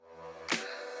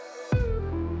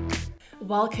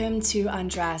Welcome to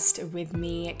Undressed with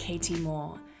me, Katie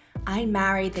Moore. I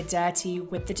marry the dirty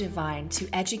with the divine to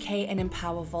educate and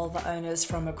empower vulva owners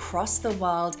from across the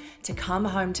world to come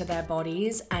home to their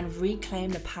bodies and reclaim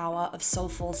the power of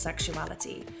soulful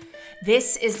sexuality.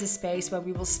 This is the space where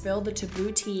we will spill the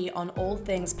taboo tea on all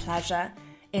things pleasure,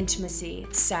 intimacy,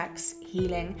 sex,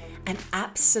 healing, and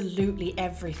absolutely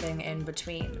everything in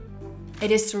between. It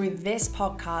is through this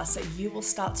podcast that you will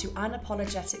start to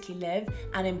unapologetically live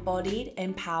an embodied,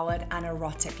 empowered, and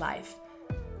erotic life.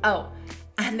 Oh,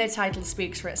 and the title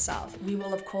speaks for itself. We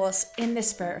will, of course, in the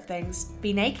spirit of things,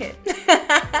 be naked.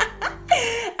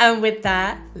 And with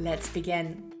that, let's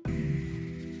begin.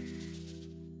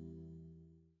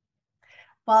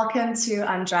 Welcome to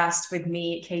Undressed with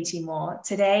me, Katie Moore.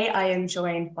 Today, I am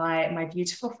joined by my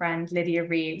beautiful friend, Lydia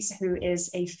Reeves, who is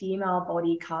a female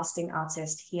body casting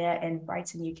artist here in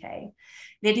Brighton, UK.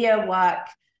 Lydia's work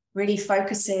really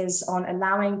focuses on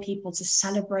allowing people to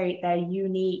celebrate their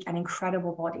unique and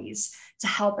incredible bodies, to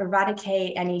help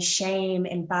eradicate any shame,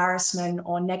 embarrassment,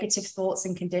 or negative thoughts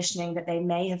and conditioning that they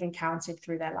may have encountered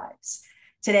through their lives.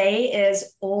 Today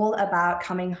is all about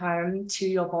coming home to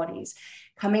your bodies,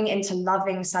 coming into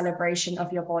loving celebration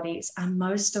of your bodies, and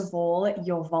most of all,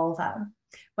 your vulva.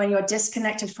 When you're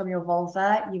disconnected from your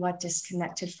vulva, you are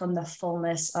disconnected from the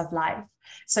fullness of life.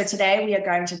 So today we are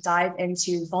going to dive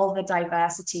into vulva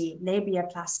diversity,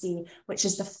 labiaplasty, which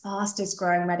is the fastest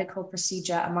growing medical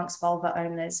procedure amongst vulva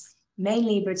owners,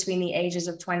 mainly between the ages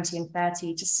of 20 and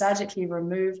 30, to surgically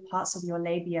remove parts of your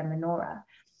labia minora.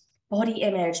 Body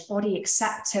image, body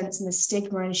acceptance, and the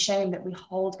stigma and shame that we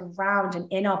hold around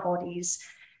and in our bodies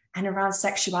and around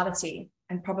sexuality,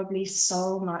 and probably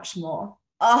so much more.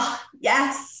 Oh,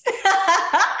 yes.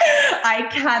 I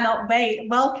cannot wait.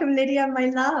 Welcome, Lydia, my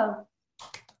love.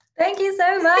 Thank you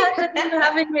so much for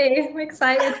having me. I'm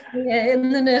excited to be here in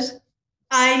the knit.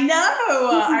 I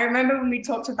know. I remember when we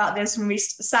talked about this, when we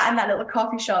sat in that little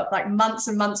coffee shop like months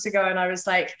and months ago, and I was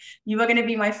like, you were going to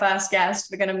be my first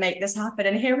guest. We're going to make this happen.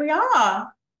 And here we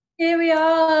are. Here we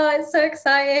are. It's so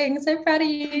exciting. So proud of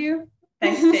you.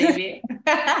 Thanks, baby.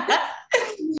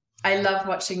 I love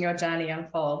watching your journey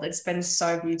unfold. It's been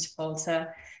so beautiful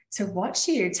to watch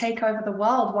you take over the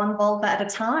world one vulva at a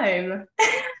time.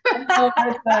 Oh,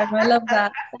 I love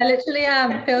that. I literally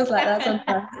am. It feels like that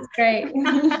sometimes. It's great.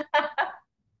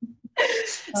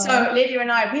 So Lydia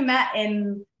and I, we met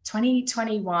in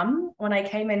 2021 when I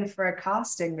came in for a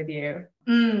casting with you.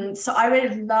 So I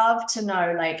would love to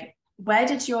know, like, where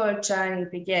did your journey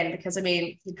begin? Because I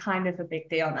mean, you're kind of a big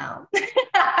deal now.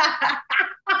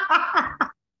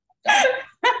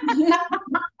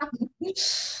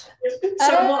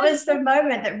 So what was the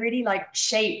moment that really like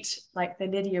shaped like the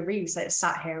Lydia Reeves that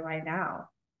sat here right now?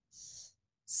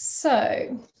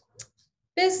 So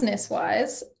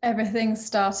business-wise, everything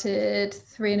started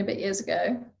 3 and a bit years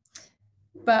ago.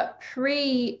 But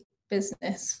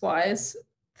pre-business-wise,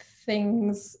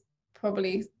 things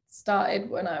probably started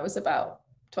when I was about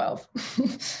 12.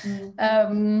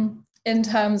 In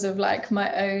terms of like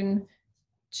my own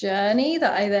journey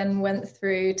that I then went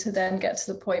through to then get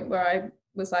to the point where I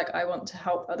was like, I want to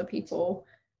help other people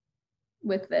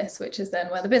with this, which is then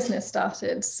where the business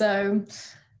started. So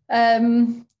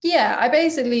I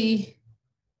basically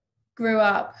grew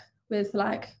up with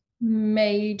like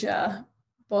major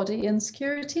body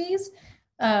insecurities,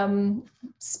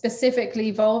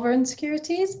 specifically vulva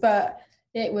insecurities, but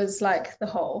it was like the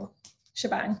whole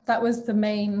shebang. That was the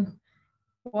main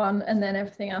one, and then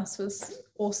everything else was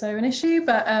also an issue.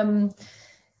 But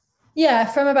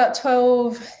from about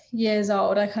 12 years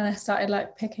old, I kind of started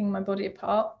like picking my body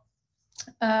apart,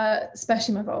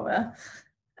 especially my vulva,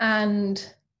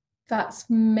 and that's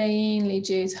mainly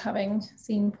due to having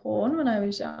seen porn when I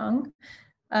was young.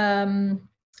 And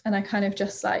I kind of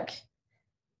just like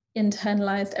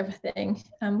internalized everything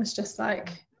and was just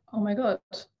like, oh my God,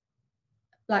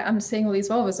 like I'm seeing all these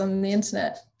vulvas on the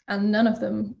internet and none of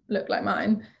them look like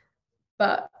mine.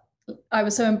 But I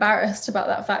was so embarrassed about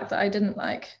that fact that I didn't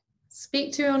like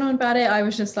speak to anyone about it. I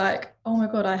was just like, oh my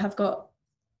God, I have got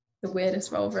the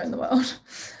weirdest vulva in the world.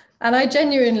 And I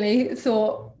genuinely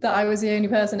thought that I was the only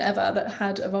person ever that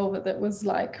had a vulva that was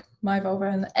like my vulva,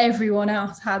 and everyone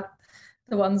else had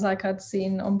the ones like I'd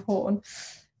seen on porn.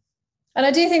 And I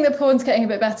do think that porn's getting a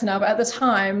bit better now, but at the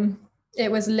time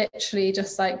it was literally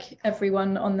just like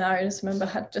everyone on there, I just remember,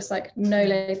 had just like no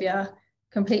labia,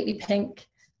 completely pink.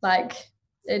 Like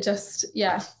it just,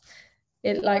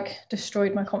 it like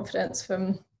destroyed my confidence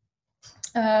from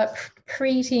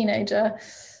pre-teenager.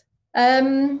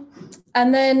 And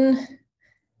then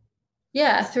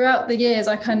throughout the years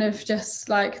I kind of just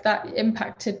like that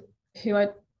impacted who I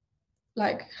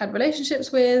like had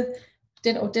relationships with,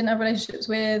 didn't have relationships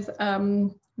with,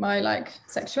 my like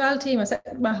sexuality,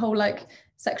 my whole like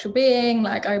sexual being,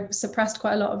 like I suppressed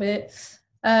quite a lot of it.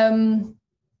 And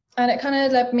it kind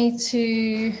of led me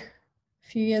to a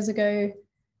few years ago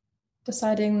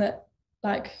deciding that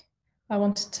like I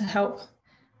wanted to help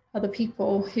other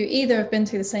people who either have been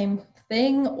through the same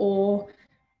thing or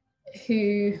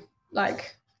who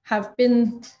like have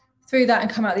been through that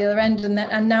and come out the other end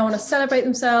and now want to celebrate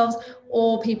themselves,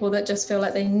 or people that just feel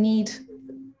like they need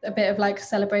a bit of like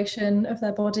celebration of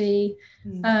their body.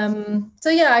 So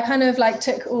yeah, I kind of like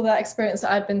took all that experience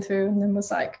that I'd been through and then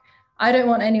was like, I don't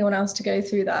want anyone else to go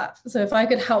through that. So if I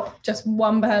could help just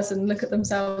one person look at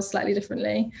themselves slightly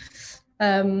differently,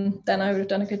 then I would have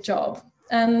done a good job.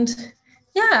 And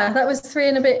yeah, that was 3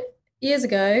 and a bit years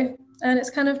ago, and it's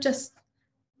kind of just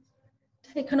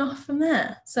taken off from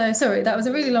there. So sorry, that was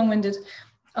a really long-winded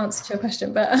answer to your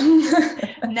question, but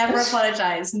never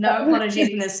apologize. No apologies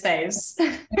in this space.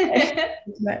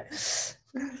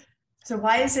 So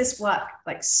why is this work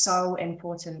like so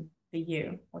important for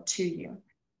you or to you?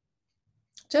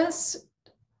 Just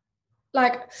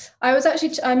like I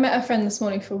met a friend this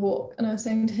morning for a walk, and I was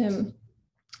saying to him,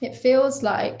 it feels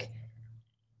like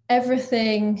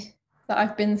everything that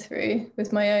I've been through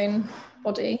with my own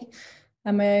body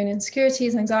and my own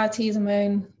insecurities, anxieties, and my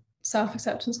own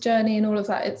self-acceptance journey and all of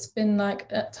that, it's been like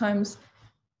at times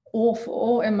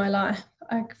awful in my life.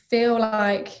 I feel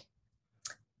like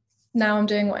now I'm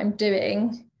doing what I'm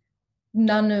doing,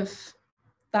 none of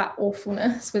that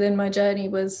awfulness within my journey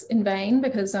was in vain,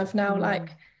 because I've now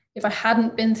like, if I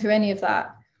hadn't been through any of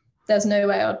that, there's no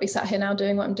way I'd be sat here now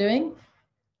doing what I'm doing.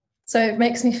 So it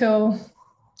makes me feel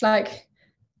like,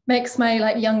 makes my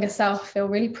like younger self feel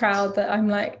really proud that I'm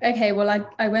like, okay, well,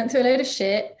 I went through a load of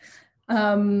shit,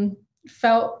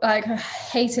 felt like I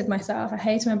hated myself, I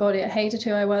hated my body, I hated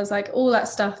who I was, like all that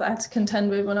stuff that I had to contend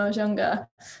with when I was younger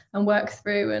and work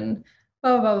through and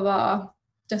blah, blah, blah, blah,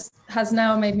 just has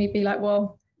now made me be like,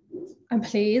 well, I'm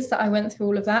pleased that I went through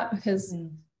all of that, because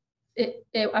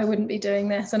I wouldn't be doing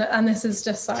this. And this is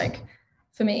just like,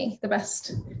 for me, the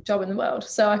best job in the world.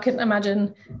 So I couldn't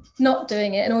imagine not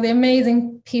doing it, and all the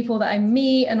amazing people that I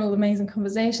meet and all the amazing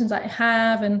conversations that I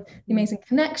have and the amazing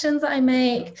connections that I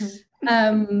make.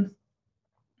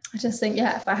 I just think,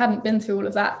 yeah, if I hadn't been through all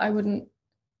of that,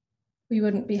 we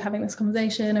wouldn't be having this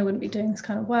conversation. I wouldn't be doing this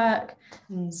kind of work.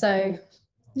 So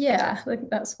yeah, I think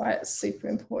that's why it's super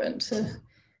important to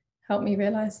help me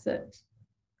realize that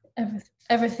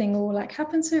everything all like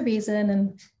happens for a reason,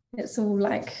 and it's all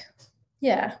like,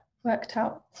 yeah, worked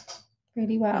out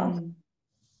really well.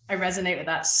 I resonate with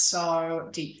that so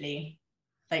deeply,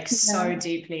 like so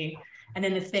deeply. And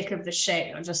in the thick of the shit,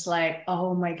 you're just like,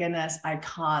 oh my goodness, I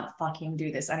can't fucking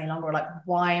do this any longer. Like,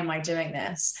 why am I doing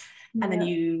this? And then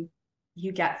you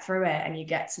get through it and you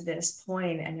get to this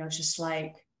point and you're just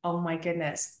like, oh my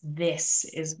goodness, this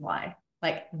is why.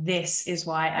 Like, this is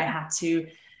why I had to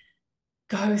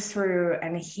go through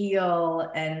and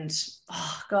heal. And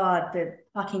oh God, the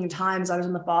fucking times I was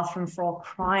on the bathroom floor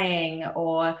crying,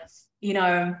 or, you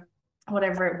know,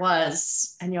 whatever it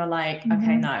was. And you're like,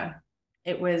 okay, no,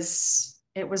 it was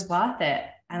worth it.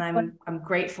 And I'm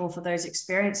grateful for those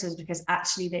experiences, because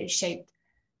actually they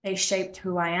shaped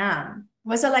who I am.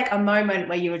 Was there like a moment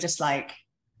where you were just like,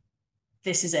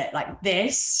 this is it, like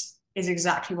this is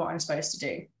exactly what I'm supposed to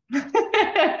do?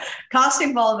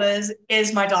 Casting vulvas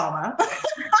is my dharma.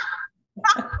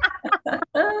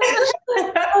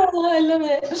 Oh, I love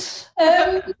it.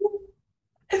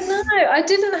 No, I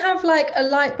didn't have like a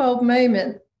light bulb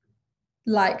moment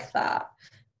like that,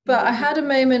 but I had a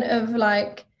moment of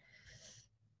like,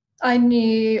 a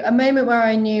moment where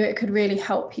I knew it could really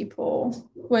help people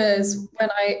was when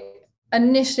I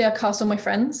cast all my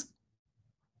friends,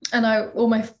 and all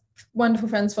my wonderful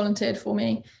friends volunteered for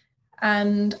me,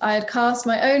 and I had cast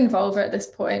my own vulva at this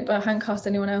point, but I hadn't cast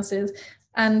anyone else's.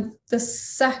 And the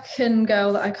second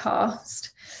girl that I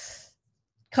cast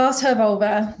her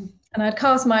vulva, and I'd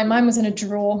cast mine. Mine was in a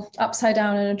drawer, upside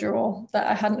down in a drawer that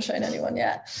I hadn't shown anyone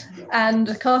yet. And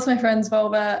I cast my friend's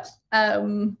vulva,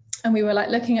 and we were like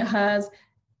looking at hers,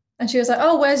 and she was like,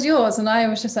 oh, where's yours? And I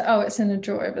was just like, oh, it's in a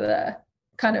drawer over there.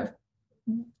 Kind of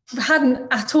hadn't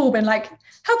at all been like,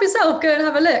 help yourself, go and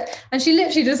have a look. And she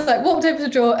literally just like walked over to the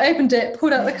drawer, opened it,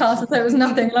 pulled out the cast, and there was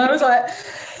nothing. And I was like,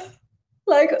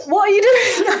 what are you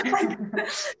doing?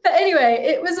 But anyway,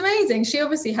 it was amazing. She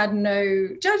obviously had no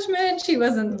judgment. She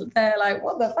wasn't there like,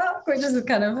 what the fuck? Which is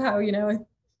kind of how, you know,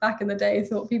 back in the day,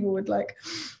 thought people would like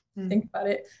think about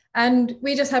it. And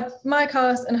we just had my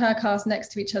cast and her cast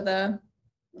next to each other.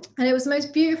 And it was the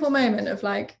most beautiful moment of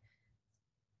like,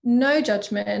 no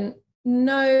judgment,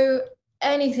 no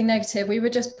anything negative. We were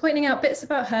just pointing out bits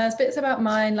about hers, bits about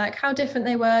mine, like how different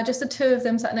they were, just the two of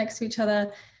them sat next to each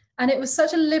other. And it was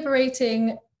such a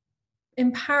liberating,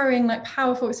 empowering, like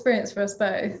powerful experience for us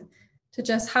both to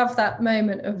just have that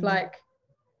moment of like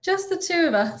just the two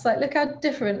of us, like look how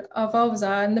different our vulvas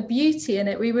are and the beauty in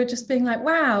it. We were just being like,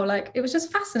 wow, like it was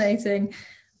just fascinating.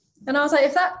 And I was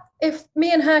like, if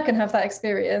me and her can have that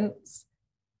experience,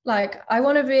 like I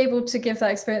want to be able to give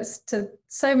that experience to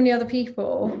so many other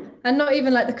people, and not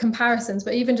even like the comparisons,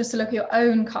 but even just to look at your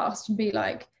own cast and be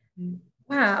like,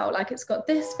 wow, like it's got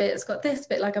this bit, it's got this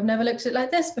bit, like I've never looked at it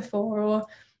like this before, or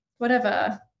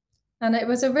whatever. And it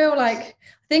was a real, like,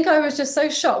 I think I was just so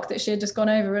shocked that she had just gone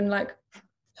over and like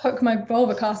took my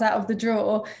vulva cast out of the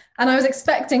drawer, and I was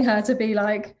expecting her to be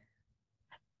like,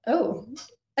 oh,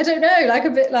 I don't know, like a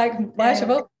bit like, why is your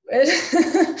vulva weird?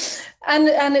 and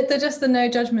the no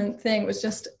judgment thing was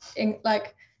just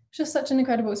just such an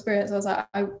incredible experience. I was like,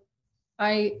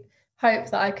 I hope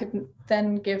that I could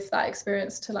then give that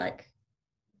experience to like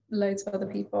loads of other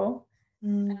people.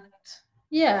 And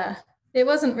yeah, it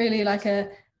wasn't really like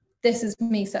this is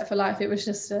me set for life. It was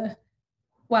just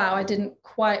wow, I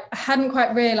hadn't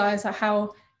quite realized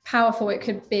how powerful it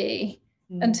could be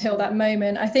until that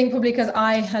moment. I think probably because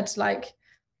I had like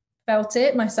felt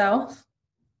it myself,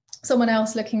 someone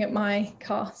else looking at my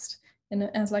cast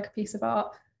as like a piece of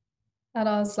art, and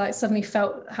I was like suddenly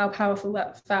felt how powerful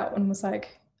that felt, and was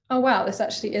like, oh wow, this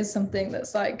actually is something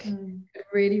that's like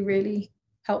really, really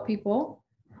help people.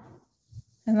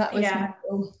 And that was my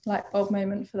little light bulb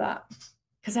moment for that.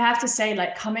 Because I have to say,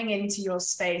 like, coming into your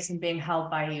space and being held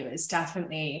by you is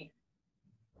definitely,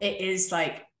 it is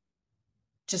like,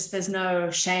 just there's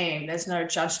no shame, there's no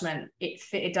judgment.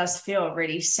 It does feel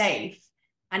really safe.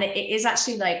 And it is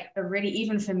actually like a really,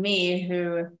 even for me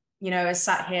who, you know, is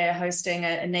sat here hosting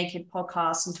a naked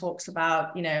podcast and talks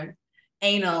about, you know,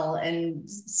 anal and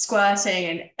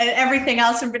squirting and everything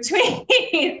else in between,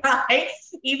 right?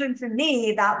 Even for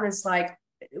me, that was like,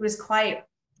 it was quite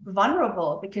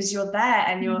vulnerable, because you're there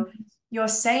and you're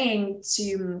saying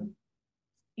to,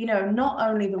 you know, not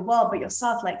only the world but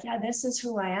yourself, like, yeah, this is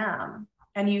who I am.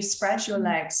 And you spread your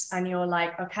legs and you're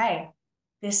like, okay,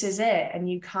 this is it. And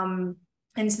you come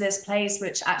into this place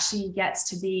which actually gets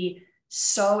to be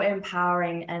so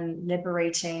empowering and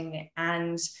liberating,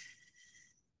 and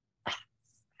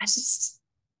it's just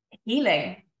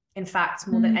healing. In fact,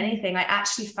 more than anything, I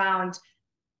actually found,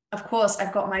 of course,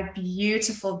 I've got my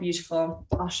beautiful, beautiful,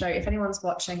 I'll show you if anyone's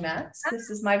watching this. This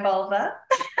is my vulva.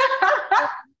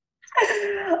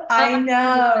 I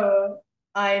know.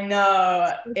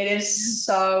 It is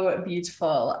so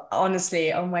beautiful,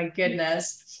 honestly. Oh my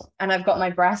goodness. And I've got my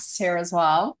breasts here as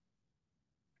well.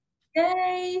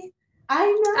 Yay. I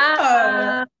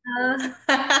know.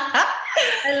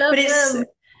 I love them.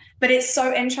 But it's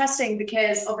so interesting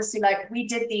because obviously, like, we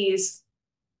did these,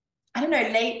 I don't know,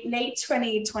 late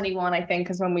 2021, I think,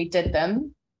 is when we did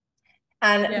them.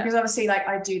 And because obviously, like,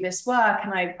 I do this work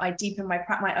and I deepen my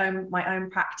own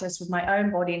practice with my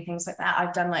own body and things like that.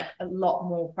 I've done like a lot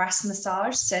more breast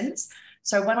massage since.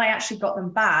 So when I actually got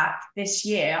them back this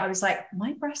year, I was like,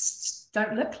 my breasts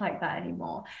don't look like that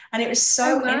anymore. And it was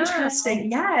so interesting,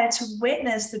 to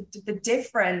witness the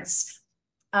difference,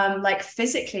 like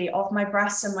physically, of my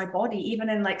breasts and my body, even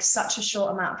in like such a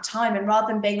short amount of time. And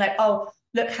rather than being like, oh,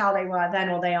 look how they were then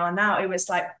or they are now, it was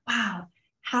like, wow,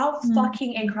 how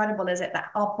fucking incredible is it that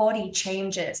our body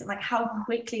changes, and like how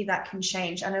quickly that can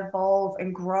change and evolve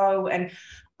and grow. And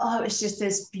oh, it's just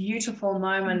this beautiful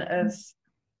moment of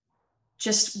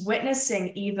just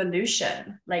witnessing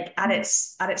evolution, like at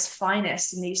its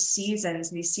finest in these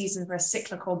seasons. These seasons were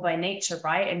cyclical by nature,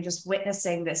 right? And just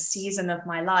witnessing this season of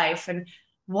my life and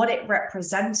what it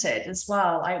represented as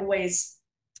well. I always,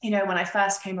 you know, when I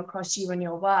first came across you and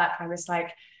your work, I was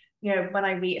like, you know, when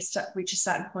I reach a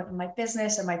certain point in my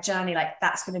business and my journey, like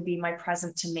that's going to be my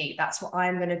present to me. That's what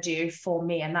I'm going to do for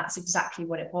me. And that's exactly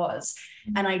what it was.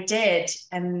 And I did.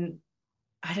 And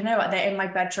I don't know, they're in my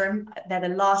bedroom. They're the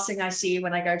last thing I see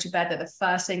when I go to bed. They're the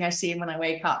first thing I see when I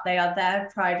wake up. They are their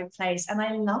private place and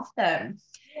I love them.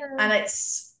 And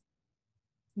it's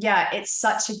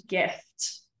such a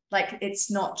gift. Like,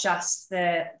 it's not just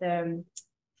the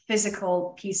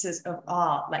physical pieces of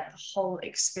art, like the whole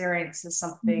experience is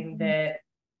something that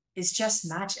is just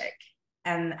magic.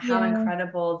 And how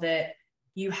incredible that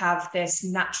you have this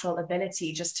natural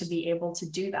ability just to be able to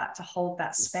do that, to hold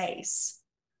that space.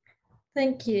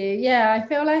 Thank you. Yeah, I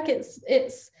feel like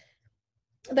it's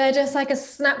they're just like a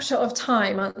snapshot of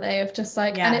time, aren't they? Of just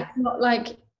like, and it's not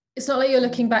like it's not like you're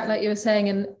looking back, like you were saying,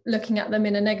 and looking at them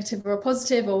in a negative or a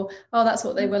positive, or, oh, that's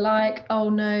what they were like, oh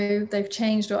no, they've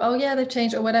changed, or, oh yeah, they've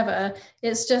changed, or whatever.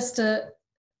 It's just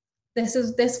this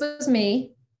was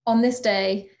me on this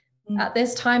day at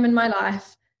this time in my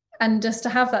life, and just to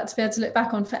have that to be able to look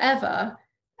back on forever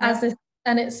as this.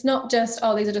 And it's not just,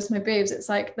 oh, these are just my boobs. It's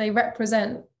like they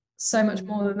represent so much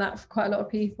more than that for quite a lot of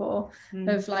people,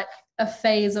 of like a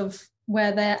phase of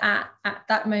where they're at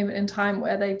that moment in time,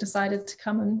 where they've decided to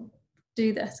come and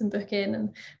do this and book in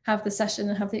and have the session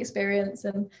and have the experience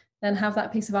and then have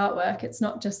that piece of artwork. It's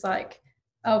not just like,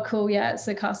 oh cool, yeah, it's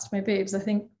a cast of my boobs. I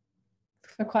think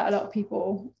for quite a lot of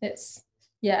people, it's,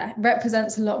 yeah, it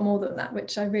represents a lot more than that,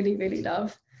 which I really, really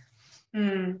love.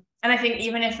 And I think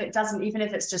even if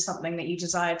it's just something that you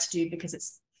desire to do because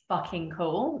it's fucking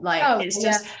cool, like it's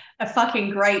just a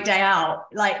fucking great day out,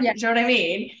 like, do you know what I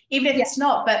mean? Even if it's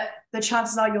not, but the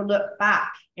chances are you'll look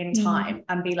back in time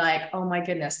and be like, oh my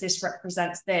goodness, this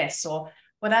represents this, or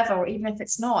whatever. Or even if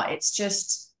it's not, it's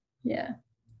just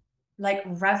like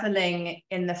reveling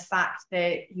in the fact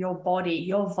that your body,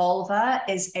 your vulva,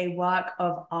 is a work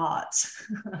of art.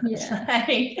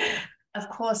 Like, of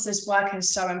course, this work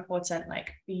is so important,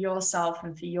 like for yourself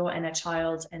and for your inner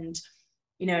child, and,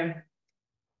 you know,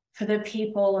 for the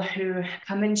people who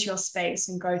come into your space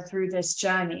and go through this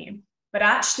journey. But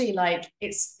actually, like,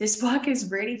 this work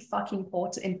is really fucking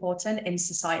important in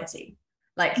society.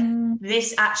 Like,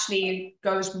 this actually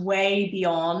goes way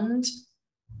beyond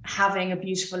having a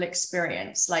beautiful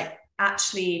experience. Like,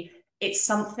 actually, it's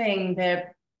something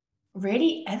that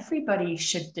really everybody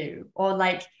should do, or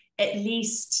like at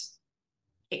least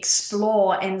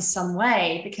explore in some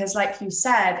way. Because like you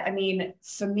said, I mean,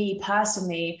 for me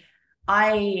personally,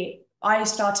 I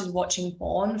started watching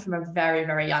porn from a very,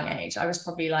 very young age. I was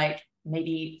probably like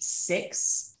maybe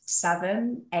 6,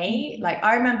 7, 8. Like,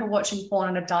 I remember watching porn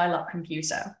on a dial-up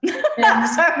computer. Me too.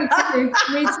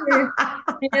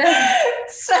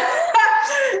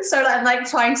 So I'm like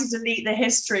trying to delete the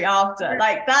history after.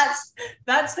 Like,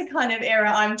 that's the kind of era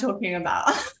I'm talking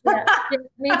about.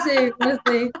 Me too,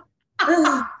 honestly.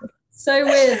 So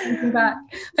weird looking back.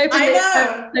 Hoping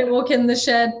I don't walk in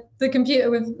the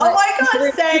computer with, like, oh my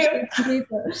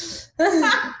god, same.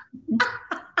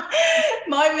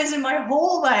 Mine was in my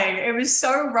hallway. It was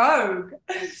so rogue.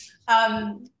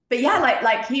 But yeah,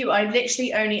 like you, I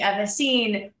literally only ever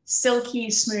seen silky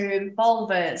smooth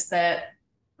vulvas that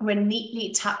were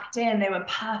neatly tucked in. They were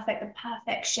perfect, the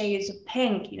perfect shades of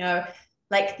pink, you know,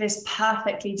 like this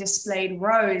perfectly displayed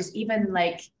rose. Even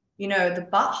like, you know, the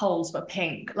buttholes were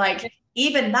pink, like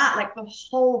even that, like the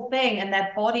whole thing. And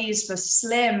their bodies were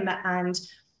slim and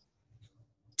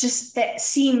just, that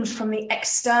seemed from the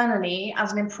externally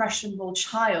as an impressionable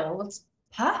child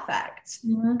perfect.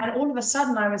 And all of a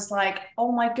sudden I was like,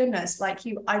 oh my goodness, like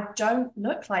you, I don't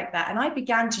look like that. And I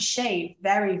began to shave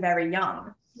very, very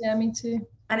young. Yeah, me too.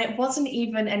 And it wasn't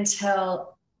even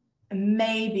until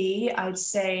maybe I'd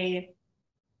say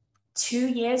 2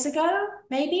 years ago,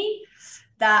 maybe,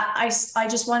 that I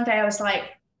just one day I was like,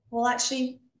 well,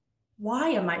 actually, why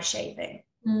am I shaving?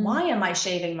 Why am I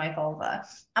shaving my vulva?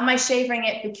 Am I shaving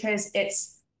it because it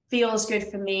feels good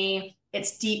for me?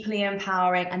 It's deeply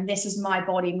empowering, and this is my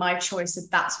body, my choice, that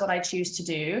that's what I choose to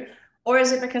do? Or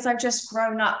is it because I've just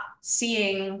grown up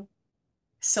seeing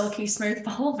silky smooth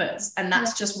vulvas, and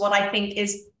that's just what I think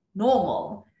is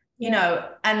normal, you know?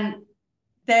 And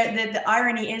the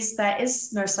irony is there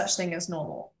is no such thing as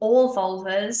normal. All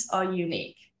vulvas are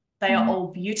unique. They are all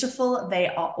beautiful. They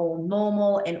are all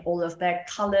normal in all of their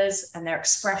colors and their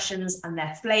expressions and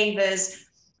their flavors.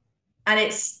 And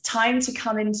it's time to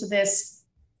come into this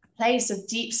place of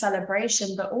deep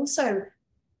celebration, but also,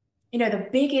 you know, the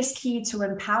biggest key to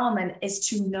empowerment is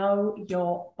to know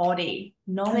your body.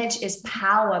 Knowledge is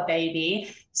power,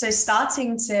 baby. So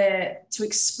starting to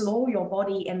explore your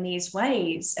body in these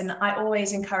ways. And I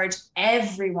always encourage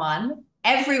everyone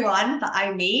that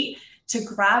I meet to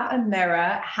grab a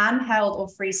mirror, handheld or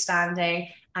freestanding,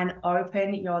 and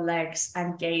open your legs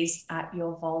and gaze at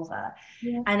your vulva.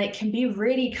 And it can be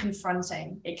really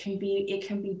confronting. It can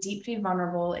be deeply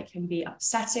vulnerable. It can be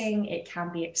upsetting. It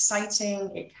can be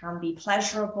exciting. It can be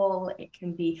pleasurable. It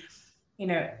can be, you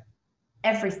know,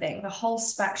 everything, the whole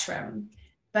spectrum.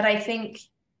 But I think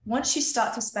once you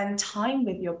start to spend time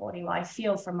with your body, well, I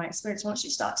feel from my experience, once you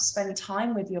start to spend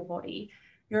time with your body,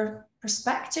 your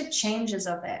perspective changes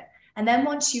of it. And then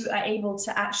once you are able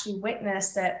to actually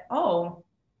witness that, oh,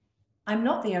 I'm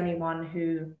not the only one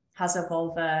who has a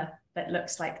vulva that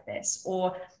looks like this,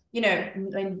 or, you know,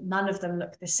 none of them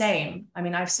look the same. I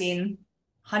mean, I've seen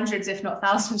hundreds, if not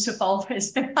thousands of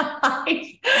vulvas in my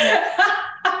life.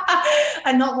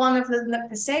 and not one of them look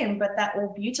the same, but they're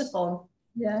all beautiful.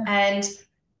 Yeah. And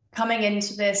coming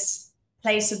into this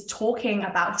place of talking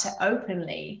about it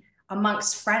openly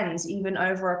amongst friends, even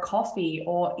over a coffee,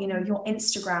 or, you know, your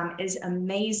Instagram is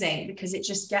amazing because it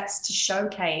just gets to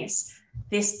showcase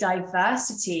this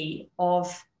diversity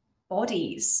of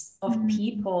bodies, of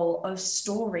people, of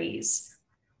stories.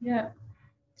 Yeah.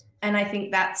 And I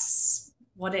think that's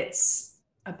what it's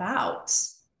about,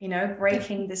 you know,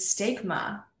 breaking the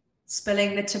stigma,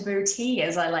 spilling the taboo tea,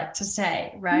 as I like to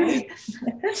say, right?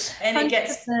 And it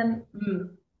gets...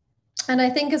 And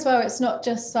I think as well, it's not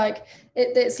just like,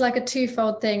 it's like a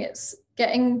twofold thing. It's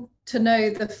getting to know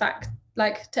the fact,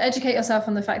 like to educate yourself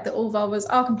on the fact that all vulvas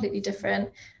are completely different,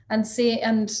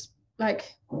 and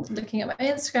like looking at my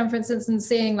Instagram, for instance, and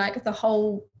seeing like the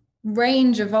whole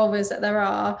range of vulvas that there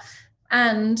are.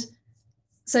 And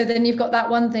so then you've got that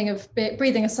one thing of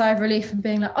breathing a sigh of relief and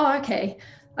being like, oh,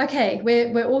 okay,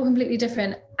 we're all completely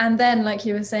different. And then, like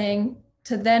you were saying,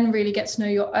 to then really get to know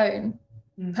your own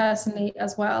personally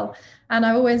as well. And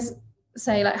I always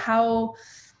say, like, how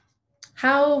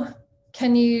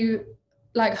can you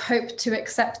like hope to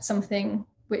accept something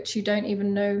which you don't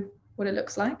even know what it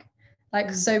looks like?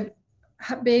 Like, so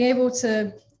being able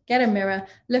to get a mirror,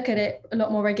 look at it a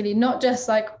lot more regularly, not just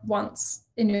like once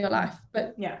in your life,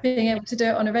 but being able to do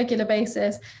it on a regular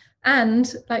basis.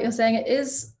 And like you're saying, it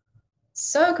is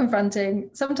so confronting.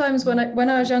 Sometimes when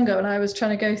I was younger, and I was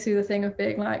trying to go through the thing of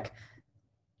being like,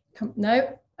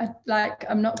 no,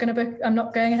 I'm not going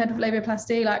ahead with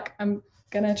labiaplasty. Like, I'm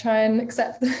gonna try and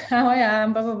accept how I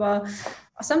am, blah blah blah.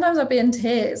 Sometimes I'd be in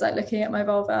tears, like looking at my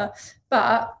vulva.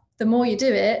 But the more you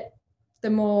do it, the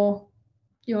more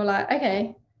you're like,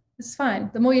 okay, it's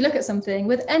fine. The more you look at something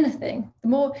with anything, the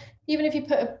more, even if you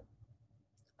put a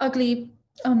ugly,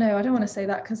 oh no, I don't want to say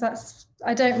that, because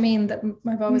I don't mean that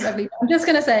my vulva is ugly. I'm just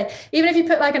gonna say, even if you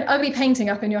put like an ugly painting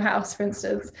up in your house, for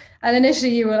instance, and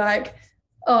initially you were like,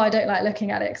 oh, I don't like looking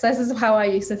at it, because this is how I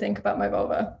used to think about my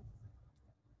vulva.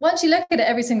 Once you look at it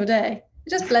every single day, it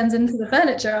just blends into the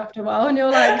furniture after a while, and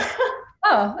you're like,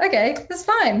 oh, okay, that's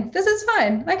fine. This is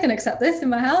fine. I can accept this in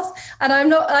my house. And I'm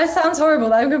not, that sounds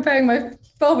horrible. I'm comparing my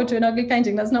vulva to an ugly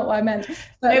painting. That's not what I meant.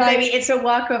 But no, like, baby, it's a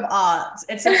work of art.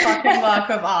 It's a fucking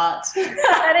work of art. And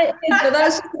it is, but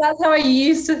that's how I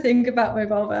used to think about my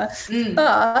vulva.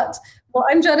 But what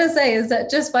I'm trying to say is that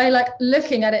just by like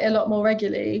looking at it a lot more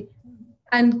regularly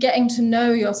and getting to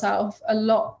know yourself a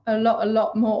lot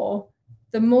more,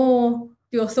 the more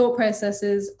your thought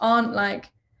processes aren't like,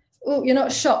 oh, you're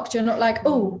not shocked. You're not like,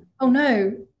 oh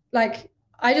no. Like,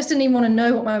 I just didn't even want to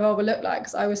know what my vulva looked like,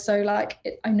 because I was so like,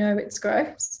 I know it's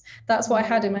gross. That's what I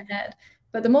had in my head.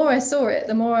 But the more I saw it,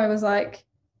 the more I was like,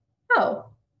 oh,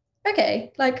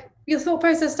 okay. Like, your thought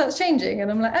process starts changing.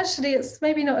 And I'm like, actually, it's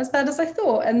maybe not as bad as I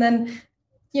thought. And then,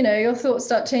 you know, your thoughts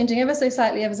start changing ever so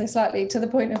slightly to the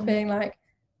point of being like,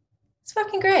 it's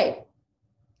fucking great.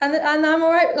 And I'm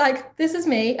all right. Like, this is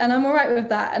me, and I'm all right with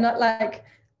that. And like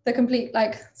the complete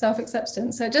like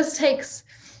self-acceptance. So it just takes,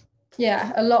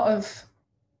 a lot of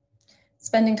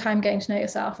spending time getting to know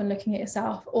yourself and looking at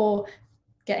yourself, or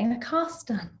getting a cast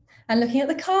done and looking at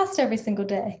the cast every single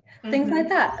day, things like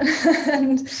that.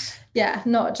 And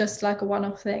not just like a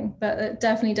one-off thing, but it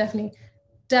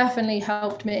definitely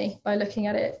helped me by looking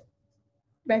at it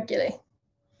regularly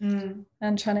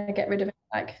and trying to get rid of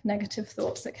like negative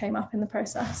thoughts that came up in the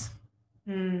process.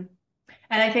 And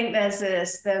I think there's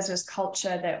this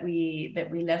culture that we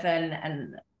live in,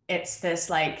 and it's this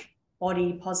like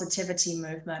body positivity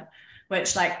movement,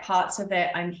 which like parts of it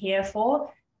I'm here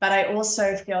for, but I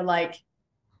also feel like,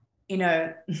 you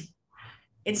know,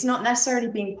 it's not necessarily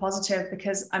being positive,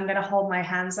 because I'm going to hold my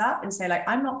hands up and say, like,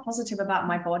 I'm not positive about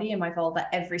my body and my vulva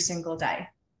every single day.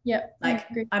 Yeah. Like,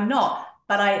 I'm not,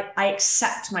 but I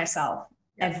accept myself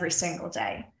every single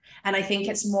day. And I think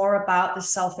it's more about the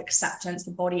self-acceptance,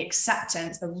 the body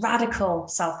acceptance, the radical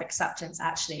self-acceptance,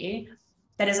 actually,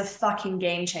 that is a fucking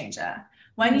game changer.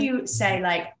 When you say,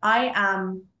 like, I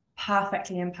am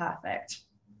perfectly imperfect,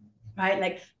 right?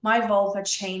 Like, my vulva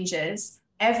changes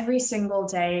every single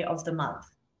day of the month,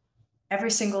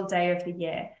 every single day of the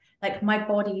year. Like, my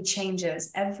body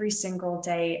changes every single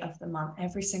day of the month,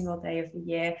 every single day of the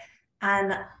year.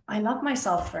 And I love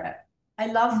myself for it. I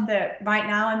love that right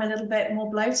now I'm a little bit more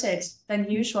bloated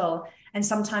than usual. And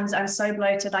sometimes I'm so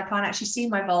bloated, I can't actually see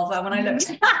my vulva when I look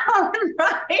down,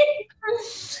 right?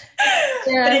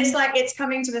 But it's like, it's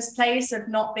coming to this place of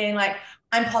not being like,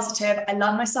 I'm positive, I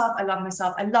love myself, I love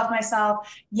myself, I love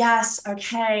myself. Yes,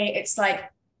 okay. It's like,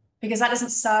 because that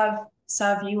doesn't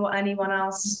serve you or anyone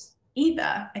else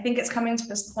either. I think it's coming to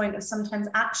this point of sometimes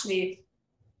actually,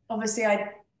 obviously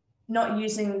I not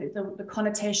using the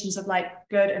connotations of like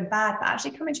good and bad, but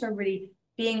actually coming to a really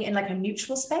being in like a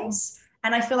neutral space.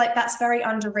 And I feel like that's very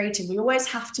underrated. We always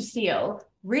have to feel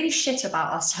really shit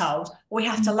about ourselves, or we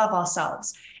have to love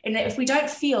ourselves. And if we don't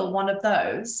feel one of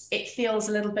those, it feels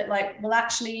a little bit like, well,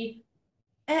 actually,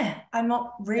 I'm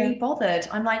not really bothered.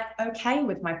 I'm like okay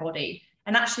with my body.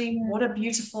 And actually, what a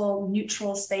beautiful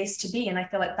neutral space to be. And I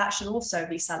feel like that should also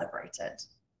be celebrated.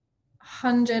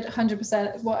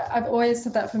 100%. What I've always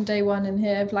said that from day one in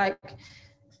here, of like,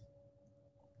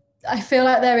 I feel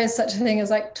like there is such a thing as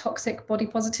like toxic body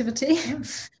positivity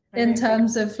in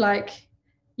terms of like,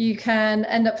 you can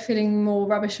end up feeling more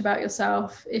rubbish about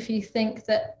yourself if you think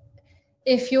that,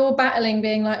 if you're battling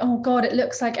being like, oh God, it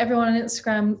looks like everyone on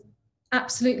Instagram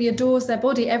absolutely adores their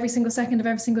body every single second of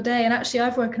every single day, and actually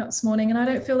I've woken up this morning and I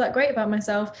don't feel that great about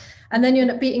myself, and then you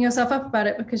end up beating yourself up about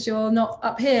it because you're not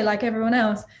up here like everyone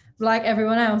else.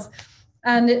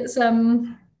 And it's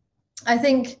I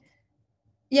think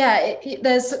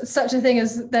there's such a thing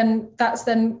as then that's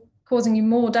then causing you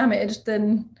more damage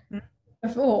than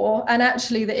before. And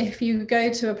actually, that if you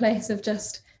go to a place of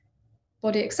just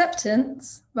body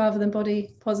acceptance rather than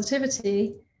body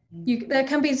positivity, there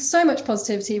can be so much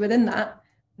positivity within that.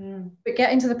 But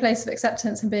getting to the place of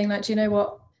acceptance and being like, do you know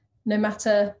what, no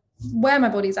matter where my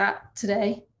body's at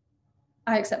today,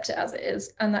 I accept it as it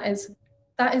is. And that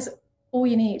is all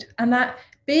you need. And that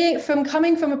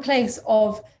coming from a place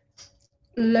of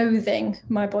loathing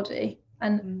my body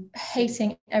and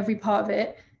hating every part of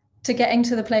it, to getting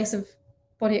to the place of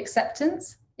body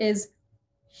acceptance is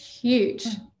huge.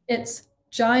 It's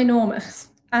ginormous.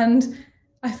 And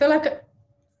I feel like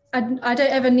I don't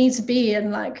ever need to be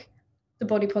in like the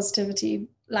body positivity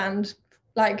land.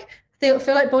 Like, feel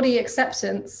like body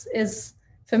acceptance is,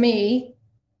 for me,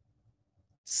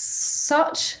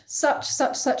 such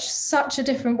a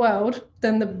different world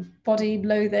than the body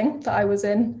loathing that I was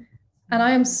in. And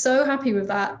I am so happy with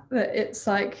that it's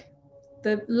like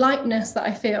the lightness that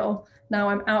I feel now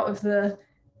I'm out of the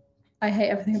I hate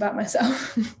everything about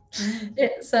myself.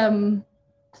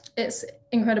 It's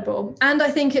incredible. And I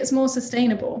think it's more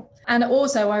sustainable. And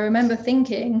also I remember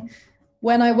thinking,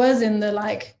 when I was in the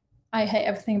like I hate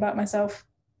everything about myself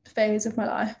phase of my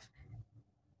life,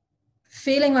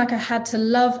 feeling like I had to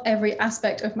love every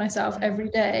aspect of myself every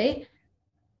day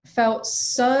felt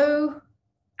so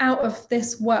out of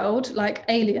this world, like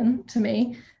alien to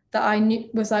me, that I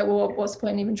was like, well, what's the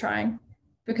point in even trying?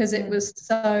 Because it was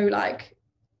so like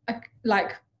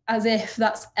as if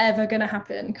that's ever going to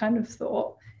happen kind of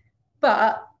thought.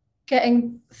 But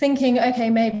thinking, okay,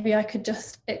 maybe I could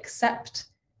just accept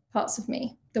parts of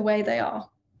me the way they are.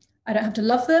 I don't have to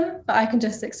love them, but I can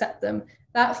just accept them.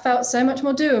 That felt so much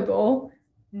more doable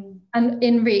and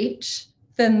in reach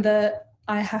than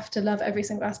I have to love every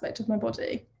single aspect of my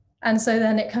body. And so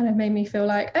then it kind of made me feel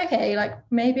like, okay, like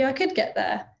maybe I could get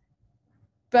there.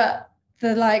 But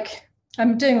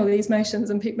I'm doing all these motions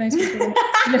and most people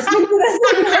listening to this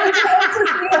to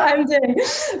see what I'm doing.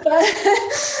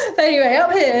 But anyway,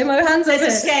 up here, my hands are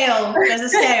There's a scale. There's a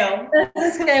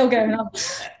scale going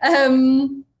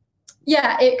on.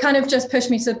 It kind of just pushed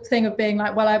me to the thing of being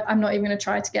like, well, I'm not even going to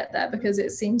try to get there because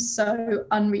it seems so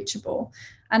unreachable.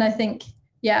 And I think,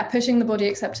 pushing the body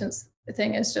acceptance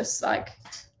thing is just like,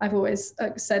 I've always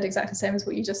said exactly the same as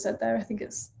what you just said there. I think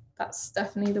that's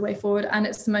definitely the way forward, and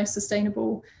it's the most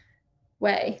sustainable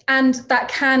way. And that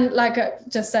can, like I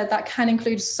just said, that can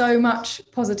include so much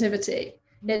positivity.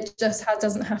 It just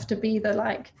doesn't have to be the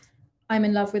like, I'm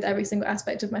in love with every single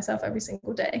aspect of myself every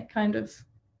single day kind of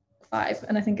vibe.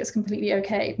 And I think it's completely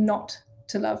okay not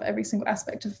to love every single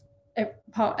aspect of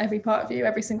every part of you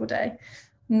every single day.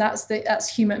 And that's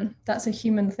human. That's a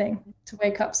human thing, to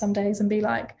wake up some days and be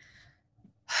like,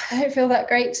 I don't feel that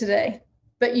great today.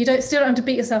 But you still don't have to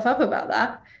beat yourself up about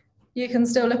that. You can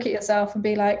still look at yourself and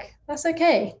be like, that's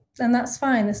okay, and that's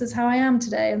fine. This is how I am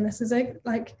today. And this is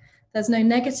like, there's no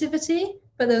negativity,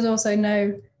 but there's also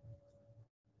no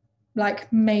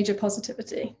like major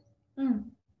positivity.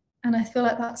 And I feel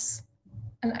like that's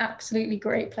an absolutely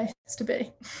great place to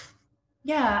be.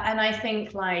 Yeah. And I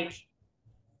think like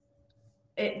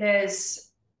it's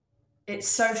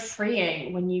so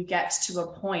freeing when you get to a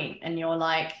point and you're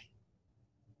like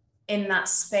in that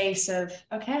space of,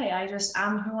 okay, I just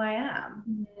am who I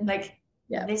am. Like,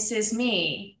 this is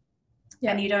me.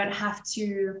 And you don't have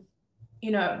to,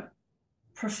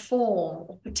 perform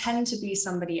or pretend to be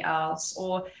somebody else,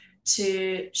 or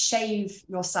to shave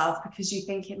yourself because you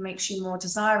think it makes you more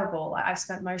desirable. I've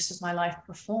spent most of my life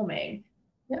performing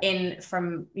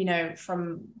from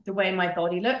the way my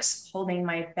body looks, holding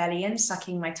my belly in,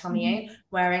 sucking my tummy in,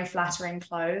 wearing flattering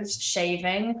clothes,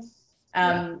 shaving,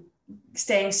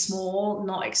 staying small,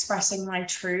 not expressing my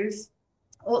truth,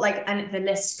 or like, and the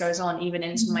list goes on even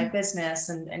into my business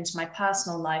and into my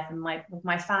personal life and with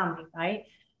my family, right?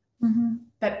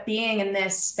 But being in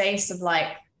this space of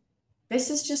like, this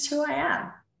is just who I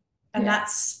am, and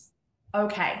that's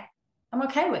okay. I'm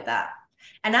okay with that.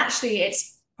 And actually,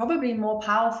 it's probably more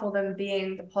powerful than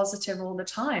being the positive all the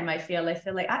time. I feel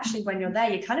like actually when you're there,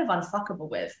 you're kind of unfuckable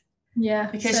with.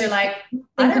 Yeah. Because so you're like,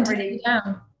 I don't really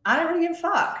give a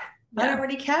fuck. I don't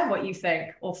really care what you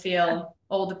think or feel,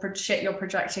 or the shit you're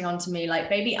projecting onto me. Like,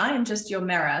 baby, I am just your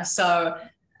mirror. So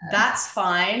that's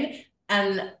fine.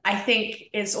 And I think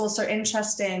it's also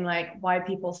interesting, like, why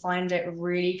people find it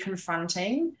really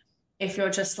confronting if you're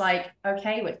just like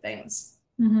okay with things,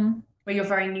 where you're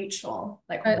very neutral.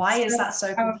 Like, why is that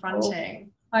so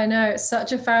confronting? I know, it's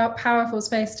such a powerful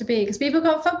space to be, because people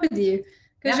can't fuck with you,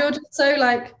 because you're just so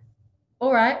like,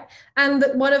 all right. And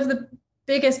one of the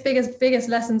biggest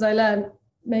lessons I learned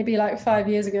maybe like 5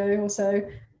 years ago or so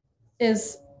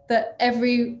is that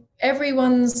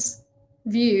everyone's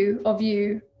view of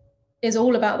you is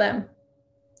all about them.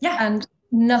 Yeah. And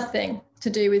nothing to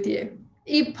do with you.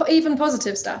 Even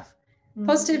positive stuff.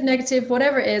 Positive, negative,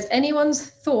 whatever it is, anyone's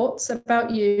thoughts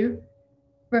about you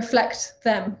reflect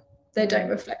them. They don't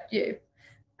reflect you.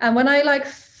 And when I like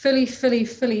fully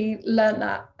learned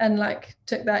that and like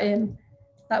took that in,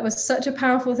 that was such a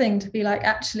powerful thing to be like,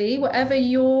 actually, whatever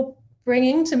you're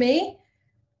bringing to me,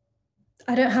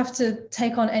 I don't have to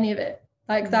take on any of it.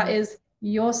 Like that is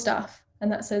your stuff. And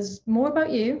that says more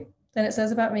about you than it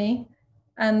says about me.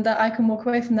 And that I can walk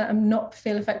away from that and not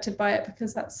feel affected by it,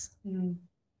 because that's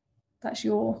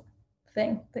your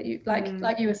thing that you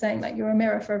like you were saying, like you're a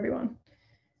mirror for everyone.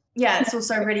 Yeah, it's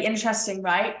also really interesting,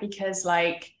 right? Because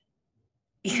like,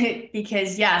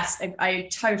 because yes, I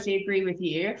totally agree with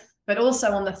you. But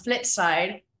also on the flip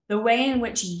side, the way in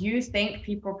which you think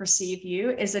people perceive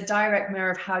you is a direct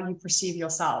mirror of how you perceive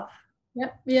yourself. Yeah.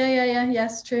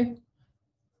 Yes, true.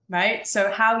 Right?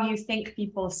 So how you think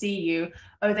people see you,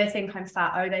 oh, they think I'm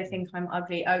fat, oh, they think I'm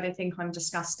ugly, oh, they think I'm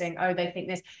disgusting, oh, they think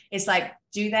this. It's like,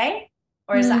 do they?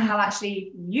 Or is that how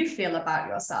actually you feel about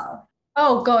yourself?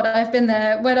 Oh God, I've been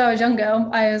there. When I was younger,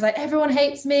 I was like, everyone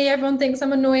hates me, everyone thinks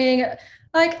I'm annoying.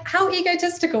 Like, how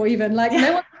egotistical even. Like,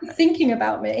 no one's thinking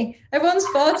about me. Everyone's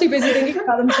far too busy thinking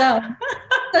about themselves.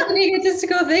 Such an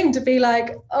egotistical thing to be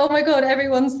like, oh my God,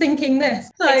 everyone's thinking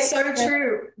this. Like, it's so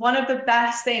true. One of the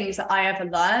best things that I ever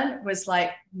learned was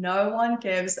like, no one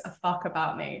gives a fuck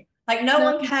about me. Like, no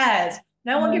one cares.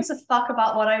 No one gives a fuck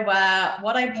about what I wear,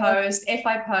 what I post, if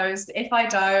I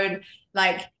don't.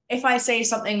 Like, if I say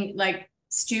something like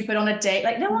stupid on a date,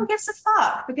 like no one gives a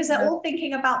fuck, because they're all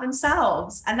thinking about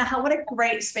themselves. And what a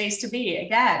great space to be.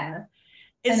 Again,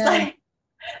 it's like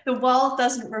the world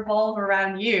doesn't revolve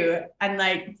around you, and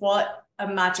like what a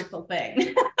magical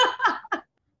thing.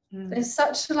 It's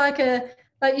such like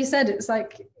you said, it's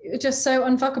like you're just so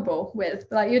unfuckable with,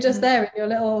 like you're just there in your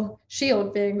little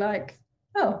shield being like,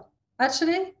 oh,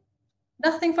 actually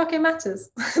nothing fucking matters.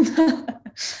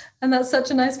 And that's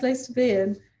such a nice place to be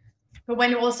in. But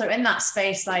when you're also in that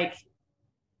space, like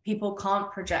people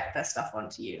can't project their stuff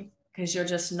onto you because you're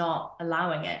just not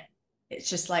allowing it. It's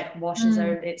just like washes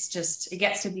over. It's just, it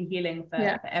gets to be healing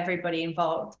for everybody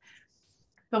involved.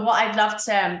 But what I'd love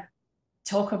to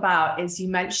talk about is, you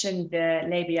mentioned the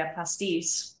labia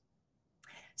pastis.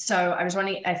 So I was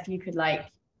wondering if you could like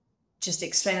just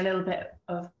explain a little bit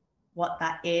of what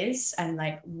that is, and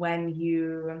like when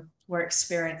you were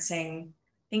experiencing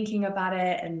thinking about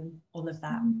it and all of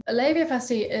that. A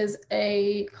labiaplasty is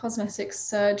a cosmetic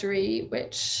surgery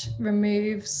which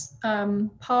removes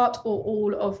part or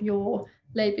all of your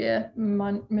labia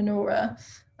minora,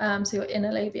 so your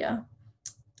inner labia,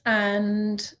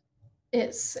 and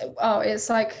it's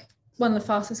like one of the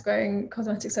fastest growing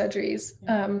cosmetic surgeries.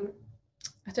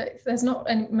 There's not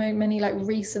many like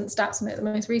recent stats on it. The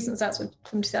most recent stats were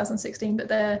from 2016, but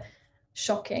they're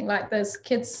shocking. Like there's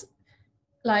kids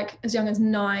like as young as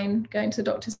 9 going to the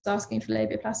doctors asking for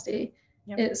labiaplasty.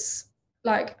 It's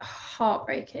like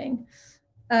heartbreaking.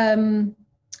 And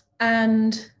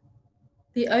the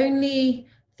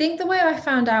way I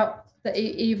found out that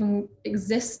it even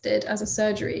existed as a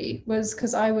surgery was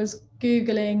because I was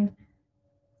Googling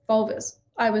vulvas.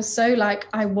 I was so like,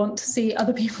 I want to see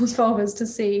other people's vulvas to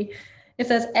see if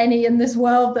there's any in this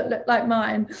world that look like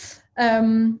mine.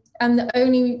 And the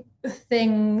only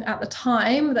thing at the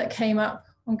time that came up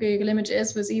on Google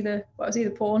Images was either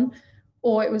porn,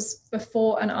 or it was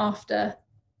before and after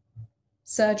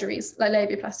surgeries, like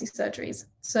labiaplasty surgeries.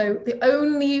 So the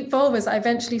only vulvas I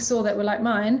eventually saw that were like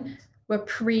mine were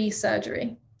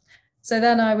pre-surgery. So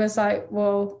then I was like,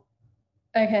 well,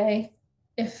 okay,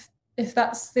 if if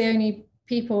that's the only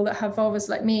people that have vulvas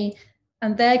like me,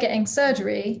 and they're getting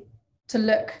surgery to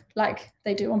look like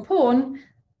they do on porn,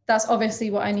 that's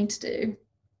obviously what I need to do.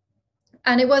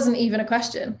 And it wasn't even a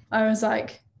question. I was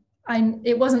like,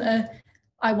 it wasn't a,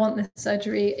 I want this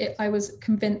surgery. I was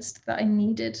convinced that I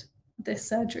needed this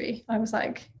surgery. I was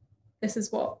like, this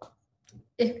is what,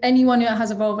 if anyone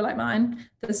has a vulva like mine,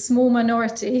 the small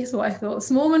minority is what I thought,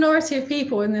 small minority of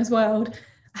people in this world,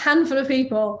 a handful of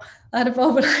people that had a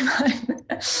vulva like mine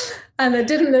and that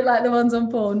didn't look like the ones on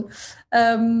porn,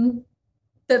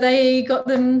 that they got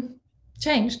them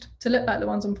changed to look like the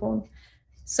ones on porn.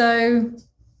 So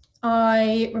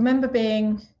I remember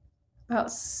being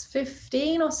about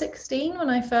 15 or 16 when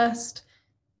I first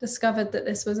discovered that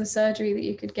this was a surgery that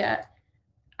you could get.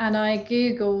 And I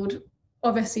Googled,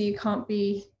 obviously you can't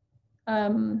be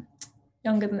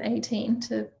younger than 18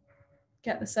 to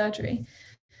get the surgery.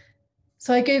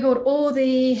 So I Googled all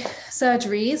the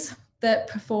surgeries that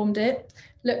performed it,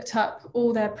 looked up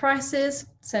all their prices,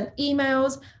 sent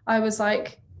emails. I was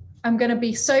like, I'm going to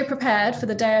be so prepared for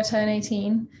the day I turn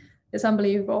 18. It's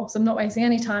unbelievable. So I'm not wasting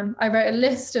any time. I wrote a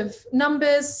list of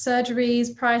numbers,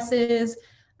 surgeries, prices.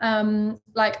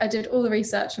 Like I did all the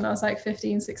research when I was like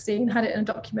 15, 16, had it in a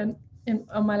document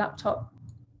on my laptop.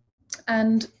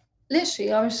 And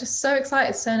literally, I was just so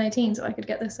excited to turn 18 so I could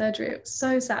get this surgery. It was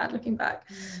so sad looking back.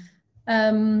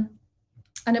 And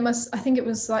I think it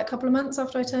was like a couple of months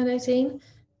after I turned 18,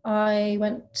 I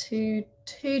went to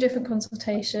 2 different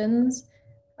consultations,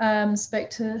 spoke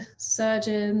to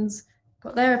surgeons,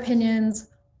 got their opinions.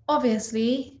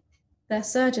 Obviously, they're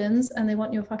surgeons and they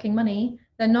want your fucking money.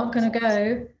 They're not going to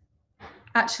go,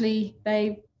 actually,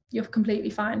 babe, you're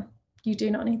completely fine. You do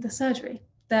not need the surgery.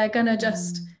 They're going to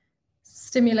just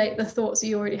stimulate the thoughts that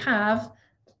you already have.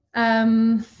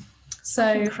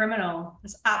 So fucking criminal.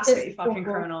 It's absolutely fucking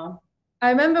criminal. I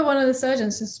remember one of the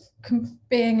surgeons just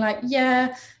being like,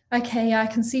 yeah, okay, yeah, I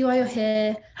can see why you're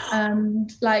here.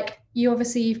 Like,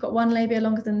 you've got one labia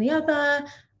longer than the other,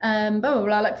 blah, blah,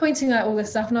 blah, like pointing out all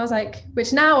this stuff. And I was like,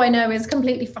 which now I know is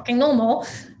completely fucking normal.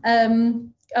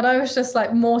 And I was just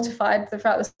like mortified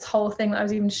throughout this whole thing that I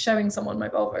was even showing someone my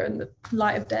vulva in the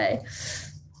light of day.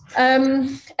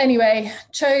 Anyway,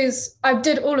 I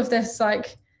did all of this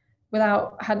like I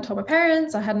hadn't told my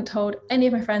parents, I hadn't told any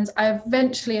of my friends. I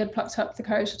eventually had plucked up the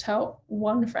courage to tell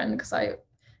one friend because I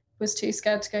was too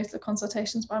scared to go to the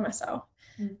consultations by myself.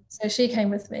 So she came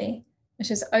with me, and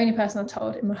she's the only person I've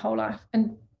told in my whole life.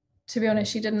 And to be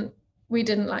honest, we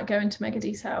didn't like go into mega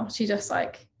detail. She just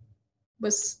like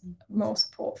was more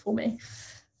support for me.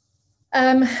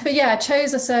 But yeah, I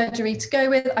chose a surgery to go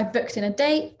with. I booked in a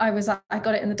date. I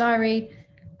got it in the diary.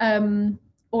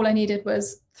 All I needed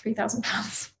was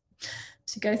 £3,000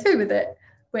 to go through with it,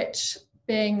 which,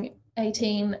 being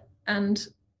 18 and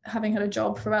having had a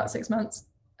job for about 6 months,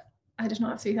 I did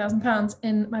not have £3,000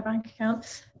 in my bank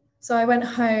account. So I went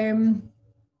home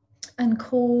and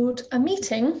called a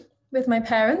meeting with my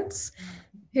parents,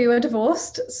 who are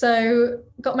divorced. So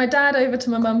got my dad over to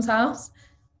my mum's house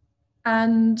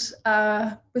and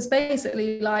was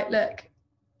basically like, look,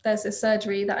 there's this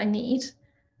surgery that I need.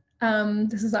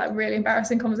 This is like a really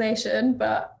embarrassing conversation,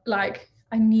 but like,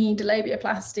 I need a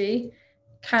labiaplasty.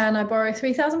 Can I borrow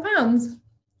 £3,000?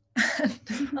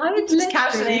 I just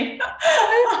casually.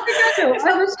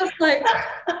 I was just like,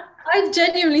 I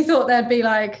genuinely thought they'd be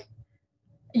like,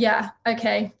 yeah,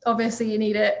 okay, obviously you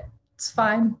need it. It's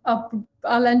fine. I'll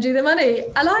lend you the money.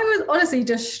 And I was honestly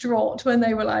distraught when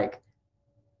they were like,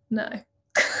 no.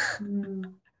 I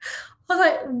was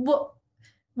like,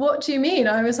 what do you mean?